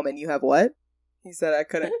bitch at home and you have what? He said, I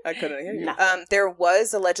couldn't hear you. There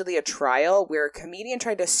was allegedly a trial where a comedian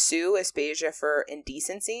tried to sue Aspasia for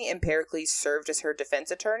indecency, and Pericles served as her defense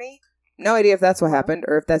attorney. No idea if that's what happened,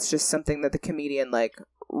 or if that's just something that the comedian, like,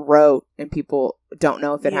 wrote, and people don't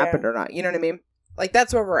know if it happened or not. You know what I mean? Like,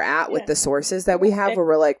 that's where we're at with the sources that we have, where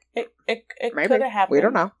we're like, it maybe could have happened. We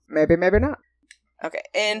don't know. Maybe not. Okay,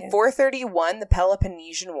 in 431, the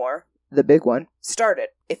Peloponnesian War, the big one, started.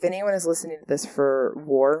 If anyone is listening to this for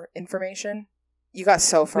war information... You got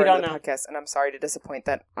so far into the podcast, and I'm sorry to disappoint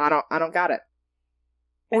that I don't got it.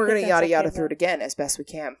 We're going to yada through it again as best we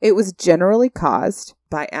can. It was generally caused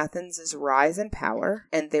by Athens' rise in power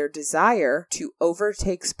and their desire to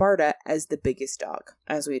overtake Sparta as the biggest dog,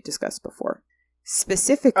 as we had discussed before.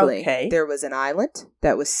 Specifically, there was an island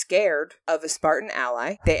that was scared of a Spartan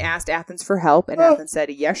ally. They asked Athens for help, and Athens said,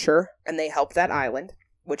 "Yes, sure," and they helped that island,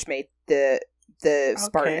 which made the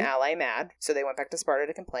Spartan ally mad. So they went back to Sparta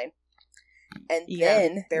to complain. And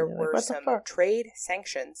then there were some trade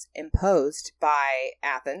sanctions imposed by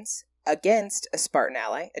Athens against a Spartan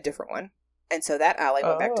ally, a different one. And so that ally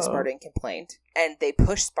went back to Sparta and complained. And they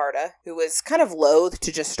pushed Sparta, who was kind of loath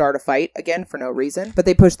to just start a fight again for no reason. But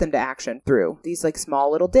they pushed them to action through these like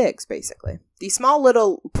small little digs, basically. These small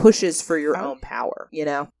little pushes for your own power, you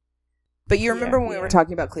know? But you remember when we were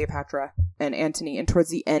talking about Cleopatra and Antony and towards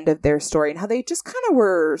the end of their story and how they just kind of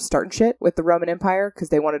were starting shit with the Roman Empire because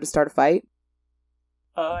they wanted to start a fight?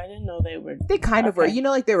 Oh, I didn't know they were. They kind of were. You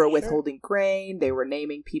know, like they were withholding grain. They were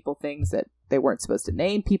naming people things that they weren't supposed to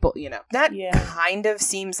name people, you know. That kind of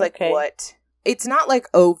seems like what... It's not like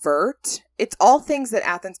overt. It's all things that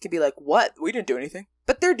Athens could be like, what? We didn't do anything.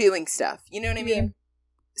 But they're doing stuff. You know what I mean?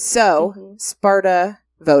 So, Sparta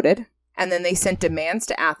voted. And then they sent demands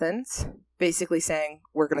to Athens, basically saying,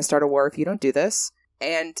 we're going to start a war if you don't do this.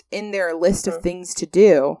 And in their list of things to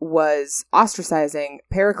do was ostracizing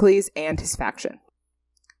Pericles and his faction.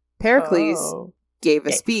 Pericles gave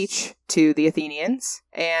a speech to the Athenians,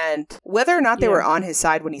 and whether or not they were on his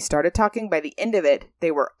side when he started talking, by the end of it,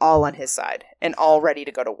 they were all on his side and all ready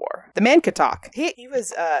to go to war. The man could talk. He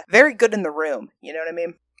was very good in the room, you know what I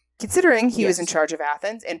mean? Considering he was in charge of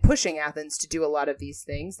Athens and pushing Athens to do a lot of these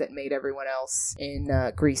things that made everyone else in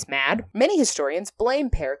Greece mad, many historians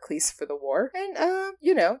blame Pericles for the war, and,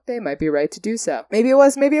 you know, they might be right to do so. Maybe it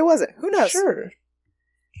was, maybe it wasn't. Who knows? Sure.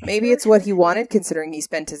 Maybe it's what he wanted, considering he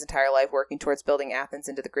spent his entire life working towards building Athens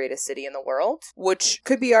into the greatest city in the world, which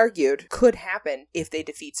could be argued could happen if they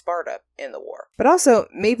defeat Sparta in the war. But also,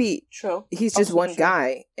 maybe he's just one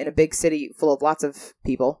guy in a big city full of lots of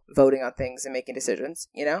people voting on things and making decisions,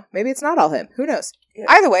 you know? Maybe it's not all him. Who knows? Yeah.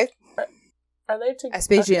 Either way... Are they together?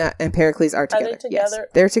 Aspasia and Pericles are together. Are they together? Yes,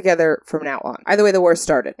 they're together from now on. Either way, the war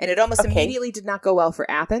started. And it almost immediately did not go well for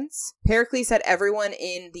Athens. Pericles had everyone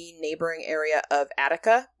in the neighboring area of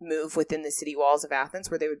Attica move within the city walls of Athens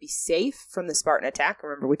where they would be safe from the Spartan attack.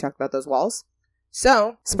 Remember, we talked about those walls?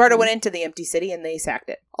 So, Sparta went into the empty city and they sacked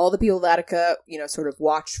it. All the people of Attica, you know, sort of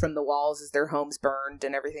watched from the walls as their homes burned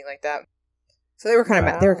and everything like that. So they were kind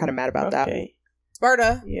of mad about that.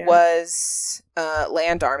 Sparta was a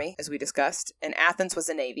land army, as we discussed, and Athens was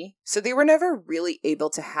a navy. So they were never really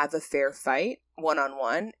able to have a fair fight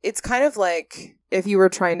one-on-one. It's kind of like if you were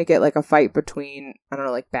trying to get like a fight between, I don't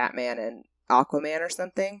know, like Batman and Aquaman or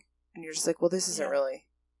something, and you're just like, well, this isn't really...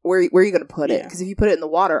 Where are you going to put it? Because if you put it in the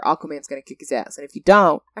water, Aquaman's going to kick his ass. And if you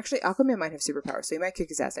don't... Actually, Aquaman might have superpowers, so he might kick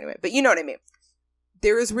his ass anyway. But you know what I mean.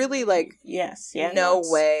 There is really, like, no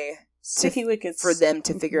way... for them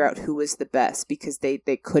to figure out who was the best because they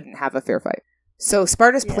couldn't have a fair fight. So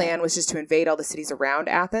Sparta's plan was just to invade all the cities around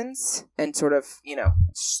Athens and sort of, you know,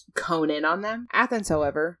 cone in on them. Athens,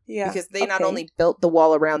 however, because they not only built the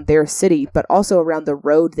wall around their city, but also around the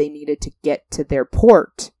road they needed to get to their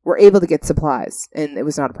port, were able to get supplies, and it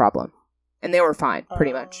was not a problem. And they were fine,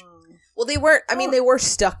 pretty much. Well, they weren't, I mean, they were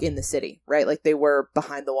stuck in the city, right? Like, they were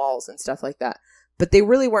behind the walls and stuff like that. But they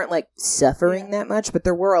really weren't, like, suffering that much. But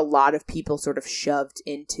there were a lot of people sort of shoved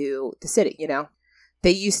into the city, you know?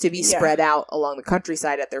 They used to be spread out along the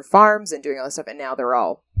countryside at their farms and doing all this stuff. And now they're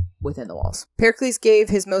all within the walls. Pericles gave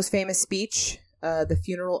his most famous speech, the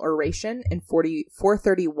funeral oration, in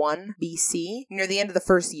 431 BC, near the end of the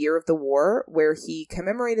first year of the war, where he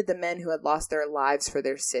commemorated the men who had lost their lives for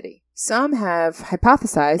their city. Some have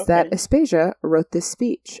hypothesized that Aspasia wrote this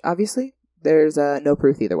speech. Obviously, there's no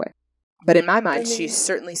proof either way. But in my mind, she's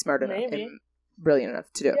certainly smart enough and brilliant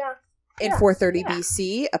enough to do it. In 430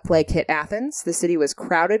 BC, a plague hit Athens. The city was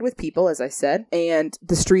crowded with people, as I said, and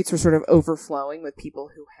the streets were sort of overflowing with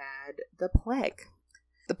people who had the plague.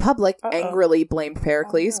 The public angrily blamed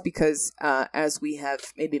Pericles because, as we have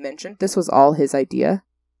maybe mentioned, this was all his idea.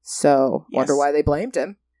 So, wonder why they blamed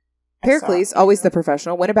him. Pericles, always the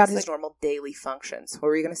professional, went about his normal daily functions. What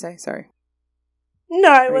were you going to say? Sorry. No,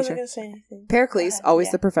 I wasn't going to say anything. Pericles,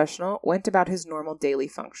 always the professional, went about his normal daily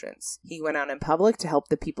functions. He went out in public to help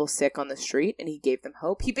the people sick on the street, and he gave them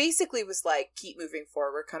hope. He basically was like, keep moving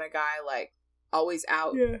forward kind of guy, like, always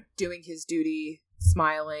out doing his duty,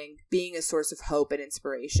 smiling, being a source of hope and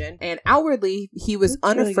inspiration. And outwardly, he was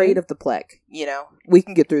unafraid of the plague. You know, we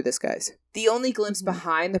can get through this, guys. The only glimpse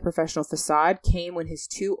behind the professional facade came when his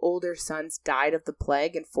two older sons died of the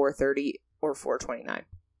plague in 430 or 429.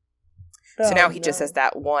 So now he just has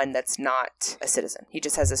that one that's not a citizen. He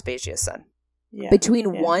just has Aspasia's son.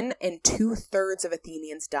 Between 1 and 2/3 of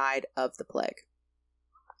Athenians died of the plague.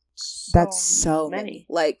 That's so many.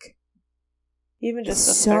 Like, Even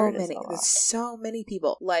just There's so many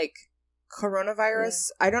people. Like, coronavirus,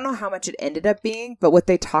 I don't know how much it ended up being, but what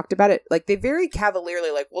they talked about it, like, they very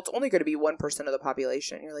cavalierly, like, well, it's only going to be 1% of the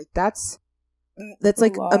population. You're like, that's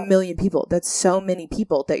like a million people. That's so many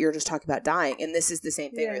people that you're just talking about dying. And this is the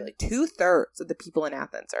same thing. Where like 2/3 of the people in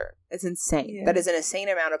Athens it's insane. Yeah. That is an insane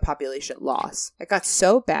amount of population loss. It got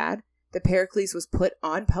so bad that Pericles was put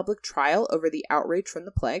on public trial over the outrage from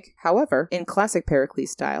the plague. However, in classic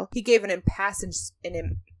Pericles style, he gave an impassioned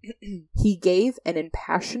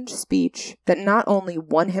speech that not only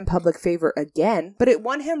won him public favor again, but it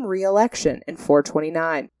won him re-election in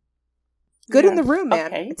 429. Good in the room, man.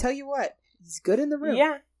 Okay. I tell you what. He's good in the room.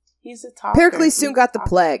 Yeah. He's a talker. Pericles soon got the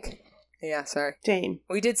plague. Yeah, sorry. Dang.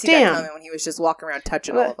 We did see that comment when he was just walking around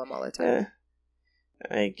touching all of them all the time.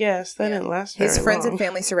 I guess that didn't last very long. His friends and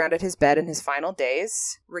family surrounded his bed in his final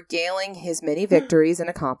days, regaling his many victories and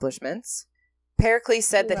accomplishments. Pericles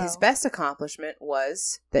said that his best accomplishment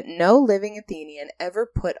was that no living Athenian ever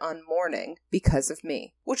put on mourning because of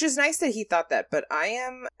me. Which is nice that he thought that, but I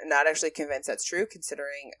am not actually convinced that's true,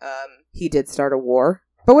 considering he did start a war.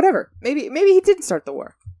 But whatever. Maybe he didn't start the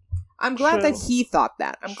war. I'm glad that he thought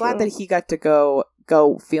that. I'm glad that he got to go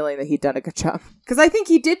feeling that he'd done a good job. Because I think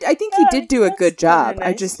he did. I think he did do a good job. Nice.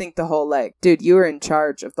 I just think the whole dude, you were in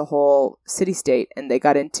charge of the whole city-state, and they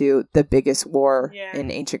got into the biggest war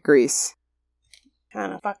in ancient Greece.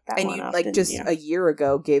 Kind of fucked that one up. And you a year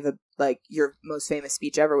ago gave your most famous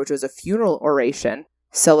speech ever, which was a funeral oration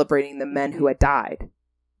celebrating the men who had died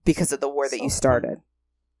because of the war that you started.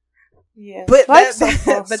 Yeah, but that's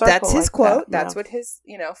his quote. That's what his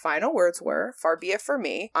final words were. Far be it for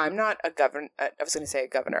me. I'm not a governor. I was going to say a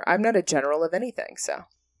governor. I'm not a general of anything. So,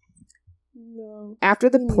 no. After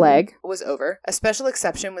the plague was over, a special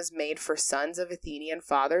exception was made for sons of Athenian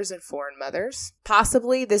fathers and foreign mothers.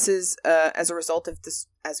 Possibly this is as a result of this,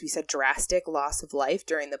 as we said, drastic loss of life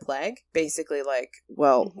during the plague. Basically,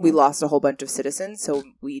 we lost a whole bunch of citizens, so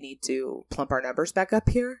we need to plump our numbers back up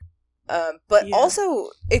here. But also,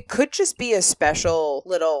 it could just be a special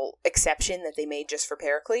little exception that they made just for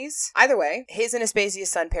Pericles. Either way, his and Aspasia's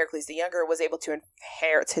son, Pericles the Younger, was able to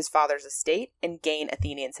inherit his father's estate and gain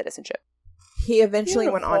Athenian citizenship. He eventually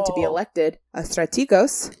went on to be elected a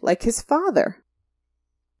strategos like his father.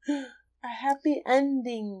 A happy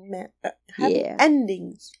ending, happy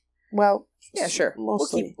endings. Well, yeah, sure.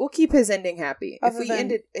 Mostly. We'll keep his ending happy. If we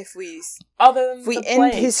end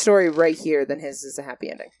his story right here, then his is a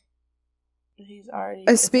happy ending.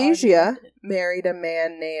 Aspasia married a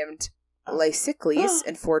man named Lysicles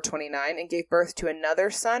in 429 and gave birth to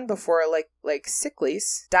another son before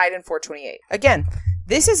Lysicles died in 428. Again,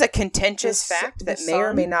 this is a contentious fact that may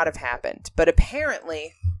or may not have happened, but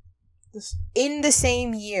apparently in the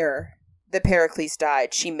same year that Pericles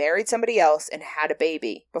died, she married somebody else and had a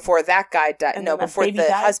baby before that guy died. No, before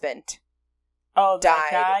the husband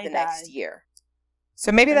died the next year.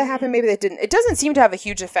 So maybe that happened, maybe that didn't. It doesn't seem to have a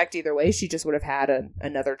huge effect either way. She just would have had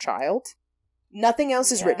another child. Nothing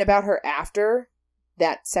else is written about her after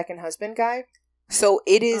that second husband guy. So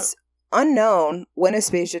it is unknown when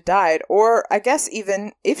Aspasia died, or I guess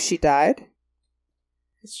even if she died.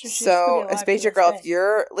 So, Aspasia girl, if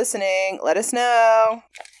you're listening, let us know.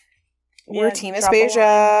 We're Team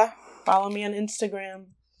Aspasia. Follow me on Instagram.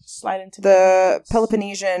 Slide into the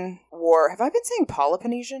Peloponnesian War. Have I been saying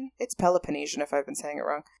Peloponnesian? It's Peloponnesian if I've been saying it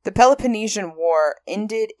wrong. The Peloponnesian War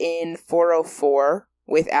ended in 404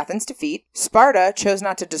 with Athens' defeat. Sparta chose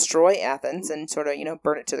not to destroy Athens and sort of,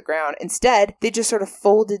 burn it to the ground. Instead, they just sort of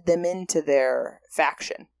folded them into their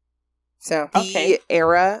faction. So the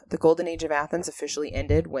era, the golden age of Athens, officially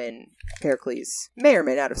ended when Pericles may or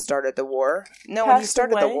may not have started the war. No, when he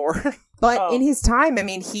started the war. But in his time,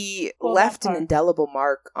 he left an indelible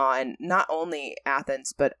mark on not only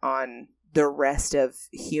Athens, but on the rest of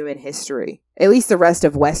human history. At least the rest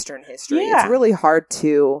of Western history. Yeah. It's really hard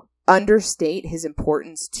to understate his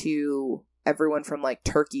importance to everyone from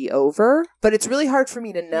Turkey over. But it's really hard for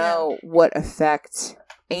me to know what effect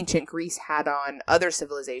ancient Greece had on other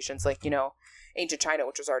civilizations, ancient China,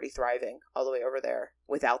 which was already thriving all the way over there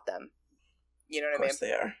without them. You know what I mean? Of course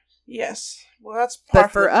they are. Yes. Well, that's But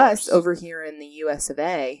for us over here in the US of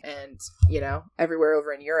A and, everywhere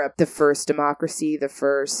over in Europe, the first democracy, the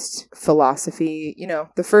first philosophy,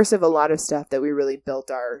 the first of a lot of stuff that we really built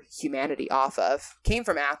our humanity off of came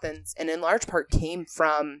from Athens, and in large part came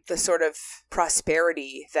from the sort of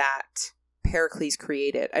prosperity that Pericles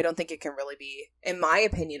created. I don't think it can really be, in my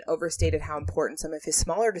opinion, overstated how important some of his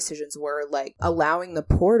smaller decisions were, like allowing the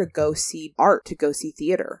poor to go see art, to go see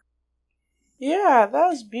theater. Yeah, that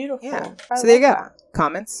was beautiful. Yeah. So there you go.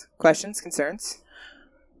 Comments, questions, concerns?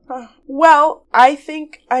 Well, I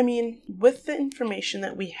think, with the information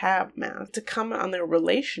that we have, Matt, to comment on their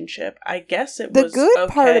relationship, I guess it was the good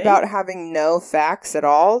okay. part about having no facts at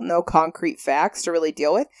all, no concrete facts to really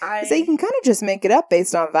deal with, is that you can kind of just make it up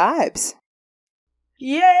based on vibes.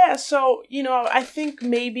 Yeah, so, I think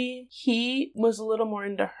maybe he was a little more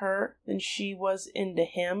into her than she was into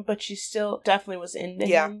him, but she still definitely was into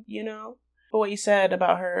him, But what you said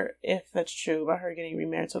about her, if that's true, about her getting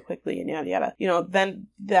remarried so quickly and yada yada, then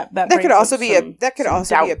that could also be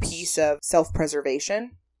doubts. a piece of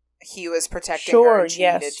self-preservation. He was protecting her, and she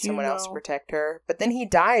needed someone else to protect her. But then he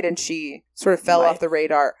died, and she sort of fell off the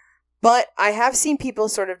radar. But I have seen people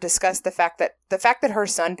sort of discuss the fact that her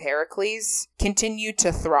son Pericles continued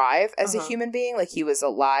to thrive as a human being, like he was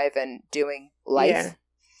alive and doing life,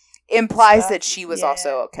 implies that she was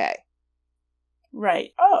also okay.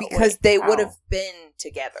 Right. Oh, because they would have been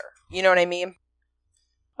together. You know what I mean?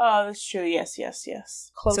 Oh, that's true. Yes.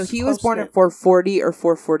 So he was born at 440 or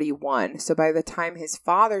 441. So by the time his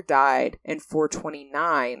father died in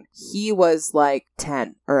 429, he was like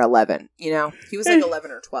 10 or 11. He was like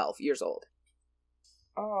 11 or 12 years old.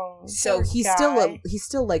 Oh, so he's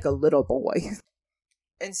still like a little boy.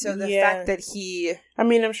 And so the fact that he...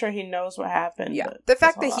 I'm sure he knows what happened. Yeah. The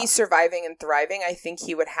fact that he's surviving and thriving, I think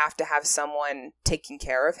he would have to have someone taking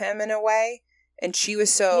care of him in a way. And she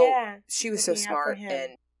was so smart.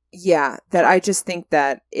 And that I just think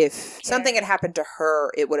that if something had happened to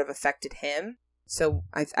her, it would have affected him. So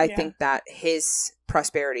I think that his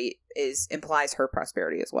prosperity implies her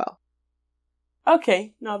prosperity as well.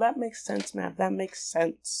 Okay. No, that makes sense, Matt. That makes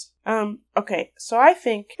sense. Okay, so I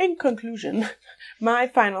think, in conclusion, my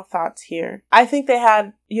final thoughts here, I think they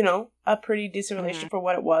had, a pretty decent relationship for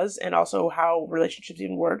what it was, and also how relationships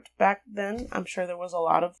even worked back then. I'm sure there was a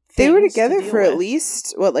lot of things they were together to for with. At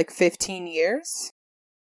least, 15 years?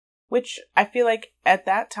 Which I feel like at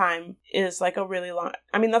that time is like a really long,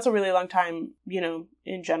 that's a really long time,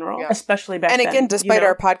 in general, especially back then. And again, despite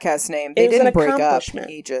our podcast name, they didn't break up.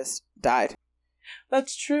 He just died.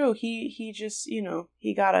 That's true. He just,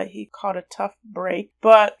 he caught a tough break,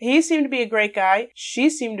 but he seemed to be a great guy. She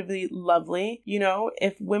seemed to be lovely.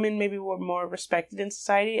 If women maybe were more respected in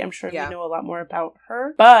society, I'm sure we know a lot more about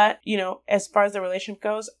her. But, as far as the relationship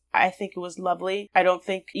goes, I think it was lovely. I don't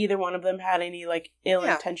think either one of them had any ill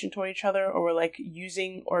intention toward each other, or were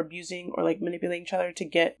using or abusing or manipulating each other to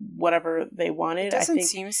get whatever they wanted. It doesn't I think,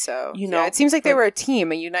 seem so. It seems like they were a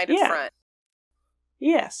team, a united front.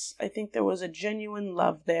 Yes, I think there was a genuine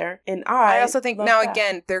love there, and I also think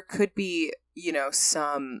again, there could be,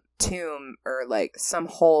 some tomb or some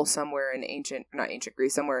hole somewhere in not ancient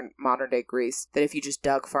Greece, somewhere in modern day Greece, that if you just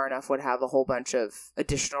dug far enough would have a whole bunch of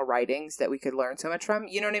additional writings that we could learn so much from.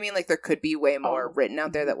 You know what I mean? There could be way more written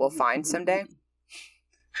out there that we'll find someday.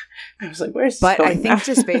 I was like, where's this But going I think now?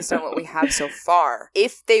 just based on what we have so far,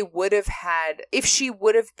 if she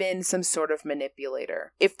would have been some sort of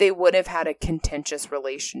manipulator, if they would have had a contentious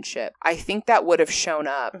relationship, I think that would have shown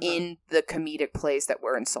up in the comedic plays that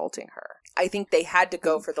were insulting her. I think they had to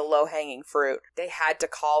go for the low-hanging fruit. They had to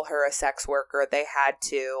call her a sex worker. They had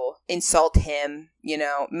to insult him,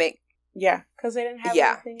 because they didn't have anything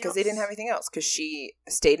else. Because they didn't have anything else. Because she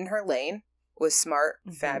stayed in her lane, was smart,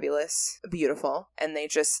 fabulous, beautiful, and they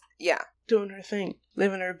just, doing her thing,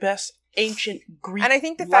 living her best ancient Greek And I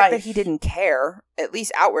think the life. fact that he didn't care, at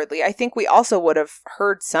least outwardly, I think we also would have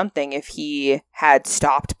heard something if he had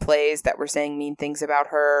stopped plays that were saying mean things about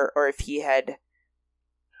her, or if he had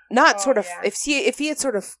if he had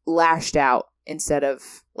sort of lashed out instead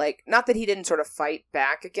of, not that he didn't sort of fight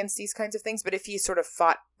back against these kinds of things, but if he sort of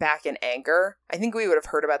fought back in anger, I think we would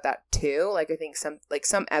have heard about that too. I think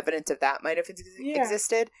some evidence of that might have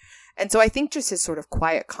existed. And so I think just his sort of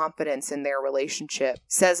quiet confidence in their relationship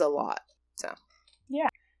says a lot. So. Yeah,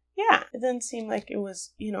 it didn't seem like it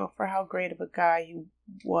was, for how great of a guy he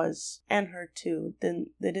was, and her too, then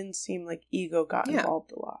they didn't seem like ego got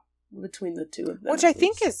involved a lot between the two of them. Which I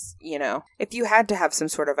think is, if you had to have some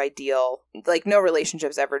sort of ideal, no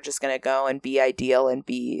relationship's ever just going to go and be ideal and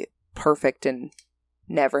be perfect and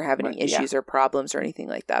never have any issues or problems or anything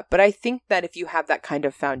like that. But I think that if you have that kind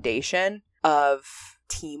of foundation of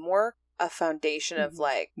teamwork, a foundation of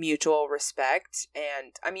mutual respect,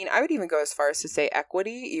 and I would even go as far as to say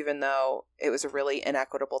equity, even though it was a really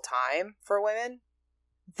inequitable time for women,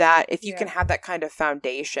 that if you can have that kind of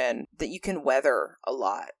foundation, that you can weather a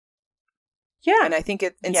lot. Yeah. And I think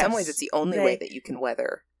in some ways it's the only way that you can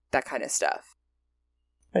weather that kind of stuff.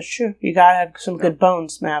 That's true. You gotta have some good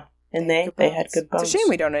bones, Mav. And they had good bones. It's a shame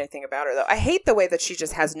we don't know anything about her, though. I hate the way that she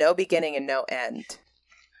just has no beginning and no end.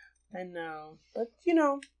 I know. But,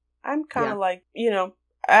 I'm kind of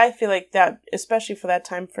I feel like that, especially for that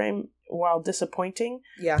time frame, while disappointing,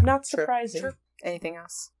 not surprising. True. Anything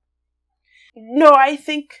else? No, I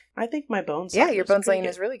think my Bones. Yeah, your Bones Lane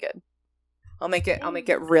is really good. I'll make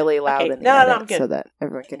it really loud in the I'm good. so that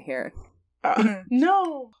everyone can hear it.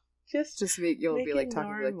 No, just you'll make be like it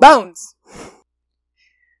talking normal. like Bones.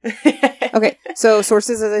 Okay, so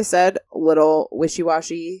sources, as I said, little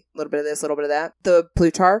wishy-washy, a little bit of this, a little bit of that. The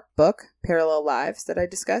Plutarch book, Parallel Lives, that I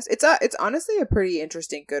discussed. It's honestly a pretty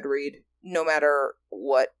interesting, good read. No matter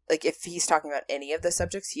what, like if he's talking about any of the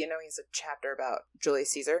subjects, he has a chapter about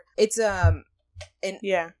Julius Caesar. It's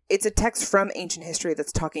it's a text from ancient history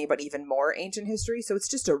that's talking about even more ancient history. So it's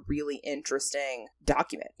just a really interesting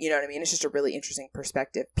document. You know what I mean? It's just a really interesting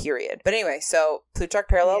perspective, period. But anyway, so Plutarch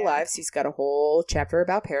Parallel Lives, he's got a whole chapter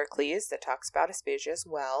about Pericles that talks about Aspasia as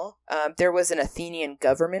well. There was an Athenian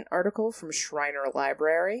government article from Shriner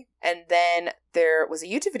Library. And then there was a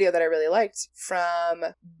YouTube video that I really liked from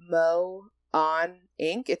Mo on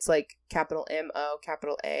Inc. It's like capital M-O,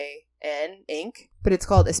 capital A-N, Inc. But it's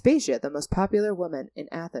called Aspasia, the most popular woman in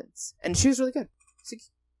Athens. And she was really good. It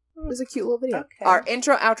was a cute little video. Okay. Our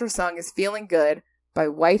intro-outro song is Feeling Good by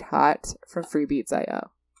White Hot from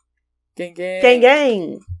Freebeats.io. Gang, gang. Gang,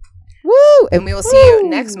 gang. Woo! And we will see you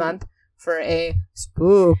next month for a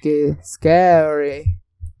spooky, scary,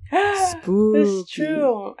 spooky. This is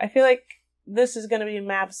true. I feel like this is going to be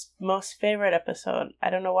Mav's most favorite episode. I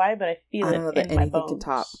don't know why, but I feel it in my bones. I don't know that anything can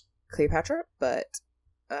top Cleopatra, but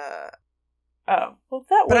oh, well, that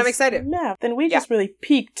was. But I'm excited. Mav. Then we just really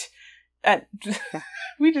peaked at.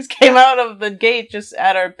 We just came out of the gate just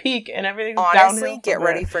at our peak, and everything's downhill. Honestly, get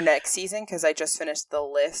ready for next season because I just finished the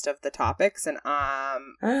list of the topics, and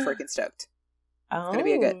I'm freaking stoked.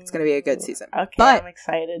 It's gonna be a good season. Okay, but I'm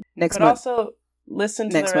excited. Next but month, also listen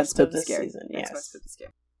to the rest of this season. Next month's Spooky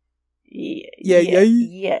Scary. Yeah.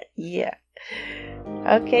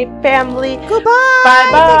 Okay, family. Goodbye.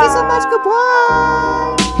 Bye-bye. Thank you so much.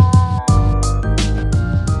 Goodbye.